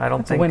 Yeah. I don't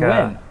That's a think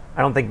win-win.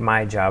 I don't think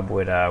my job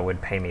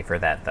would pay me for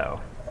that,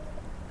 though.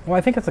 Well,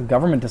 I think it's a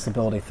government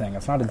disability thing.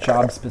 It's not a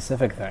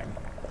job-specific thing.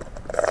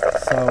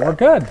 So we're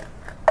good.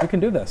 We can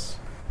do this.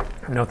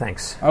 No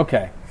thanks.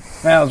 Okay.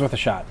 Well, that was worth a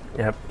shot.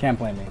 Yep. Can't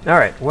blame me. All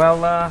right.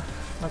 Well,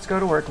 let's go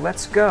to work.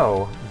 Let's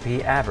go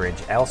be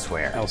average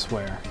elsewhere.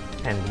 Elsewhere.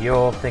 And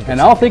you'll think. And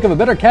I'll think of a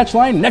better catch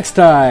line next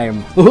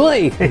time.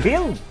 Hooey!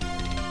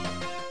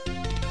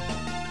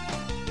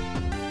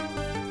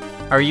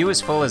 Are you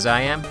as full as I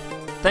am?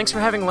 Thanks for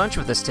having lunch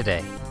with us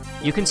today.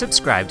 You can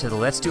subscribe to the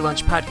Let's Do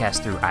Lunch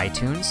podcast through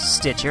iTunes,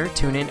 Stitcher,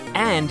 TuneIn,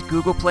 and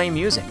Google Play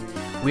Music.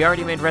 We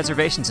already made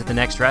reservations at the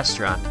next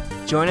restaurant.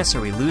 Join us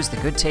or we lose the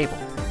good table.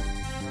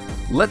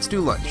 Let's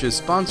Do Lunch is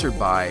sponsored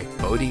by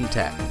Boating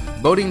Tech.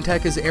 Boating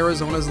Tech is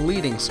Arizona's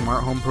leading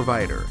smart home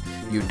provider.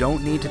 You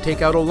don't need to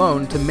take out a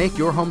loan to make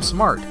your home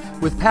smart.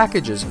 With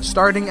packages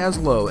starting as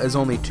low as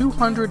only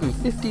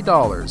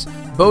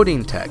 $250,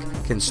 Boating Tech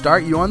can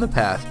start you on the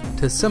path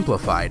to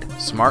simplified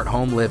smart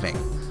home living.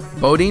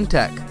 Boating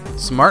Tech,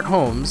 smart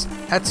homes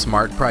at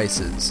smart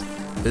prices.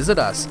 Visit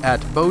us at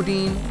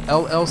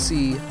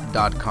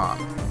bodinellc.com.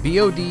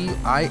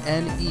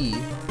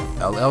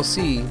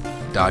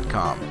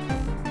 BODINELLC.com.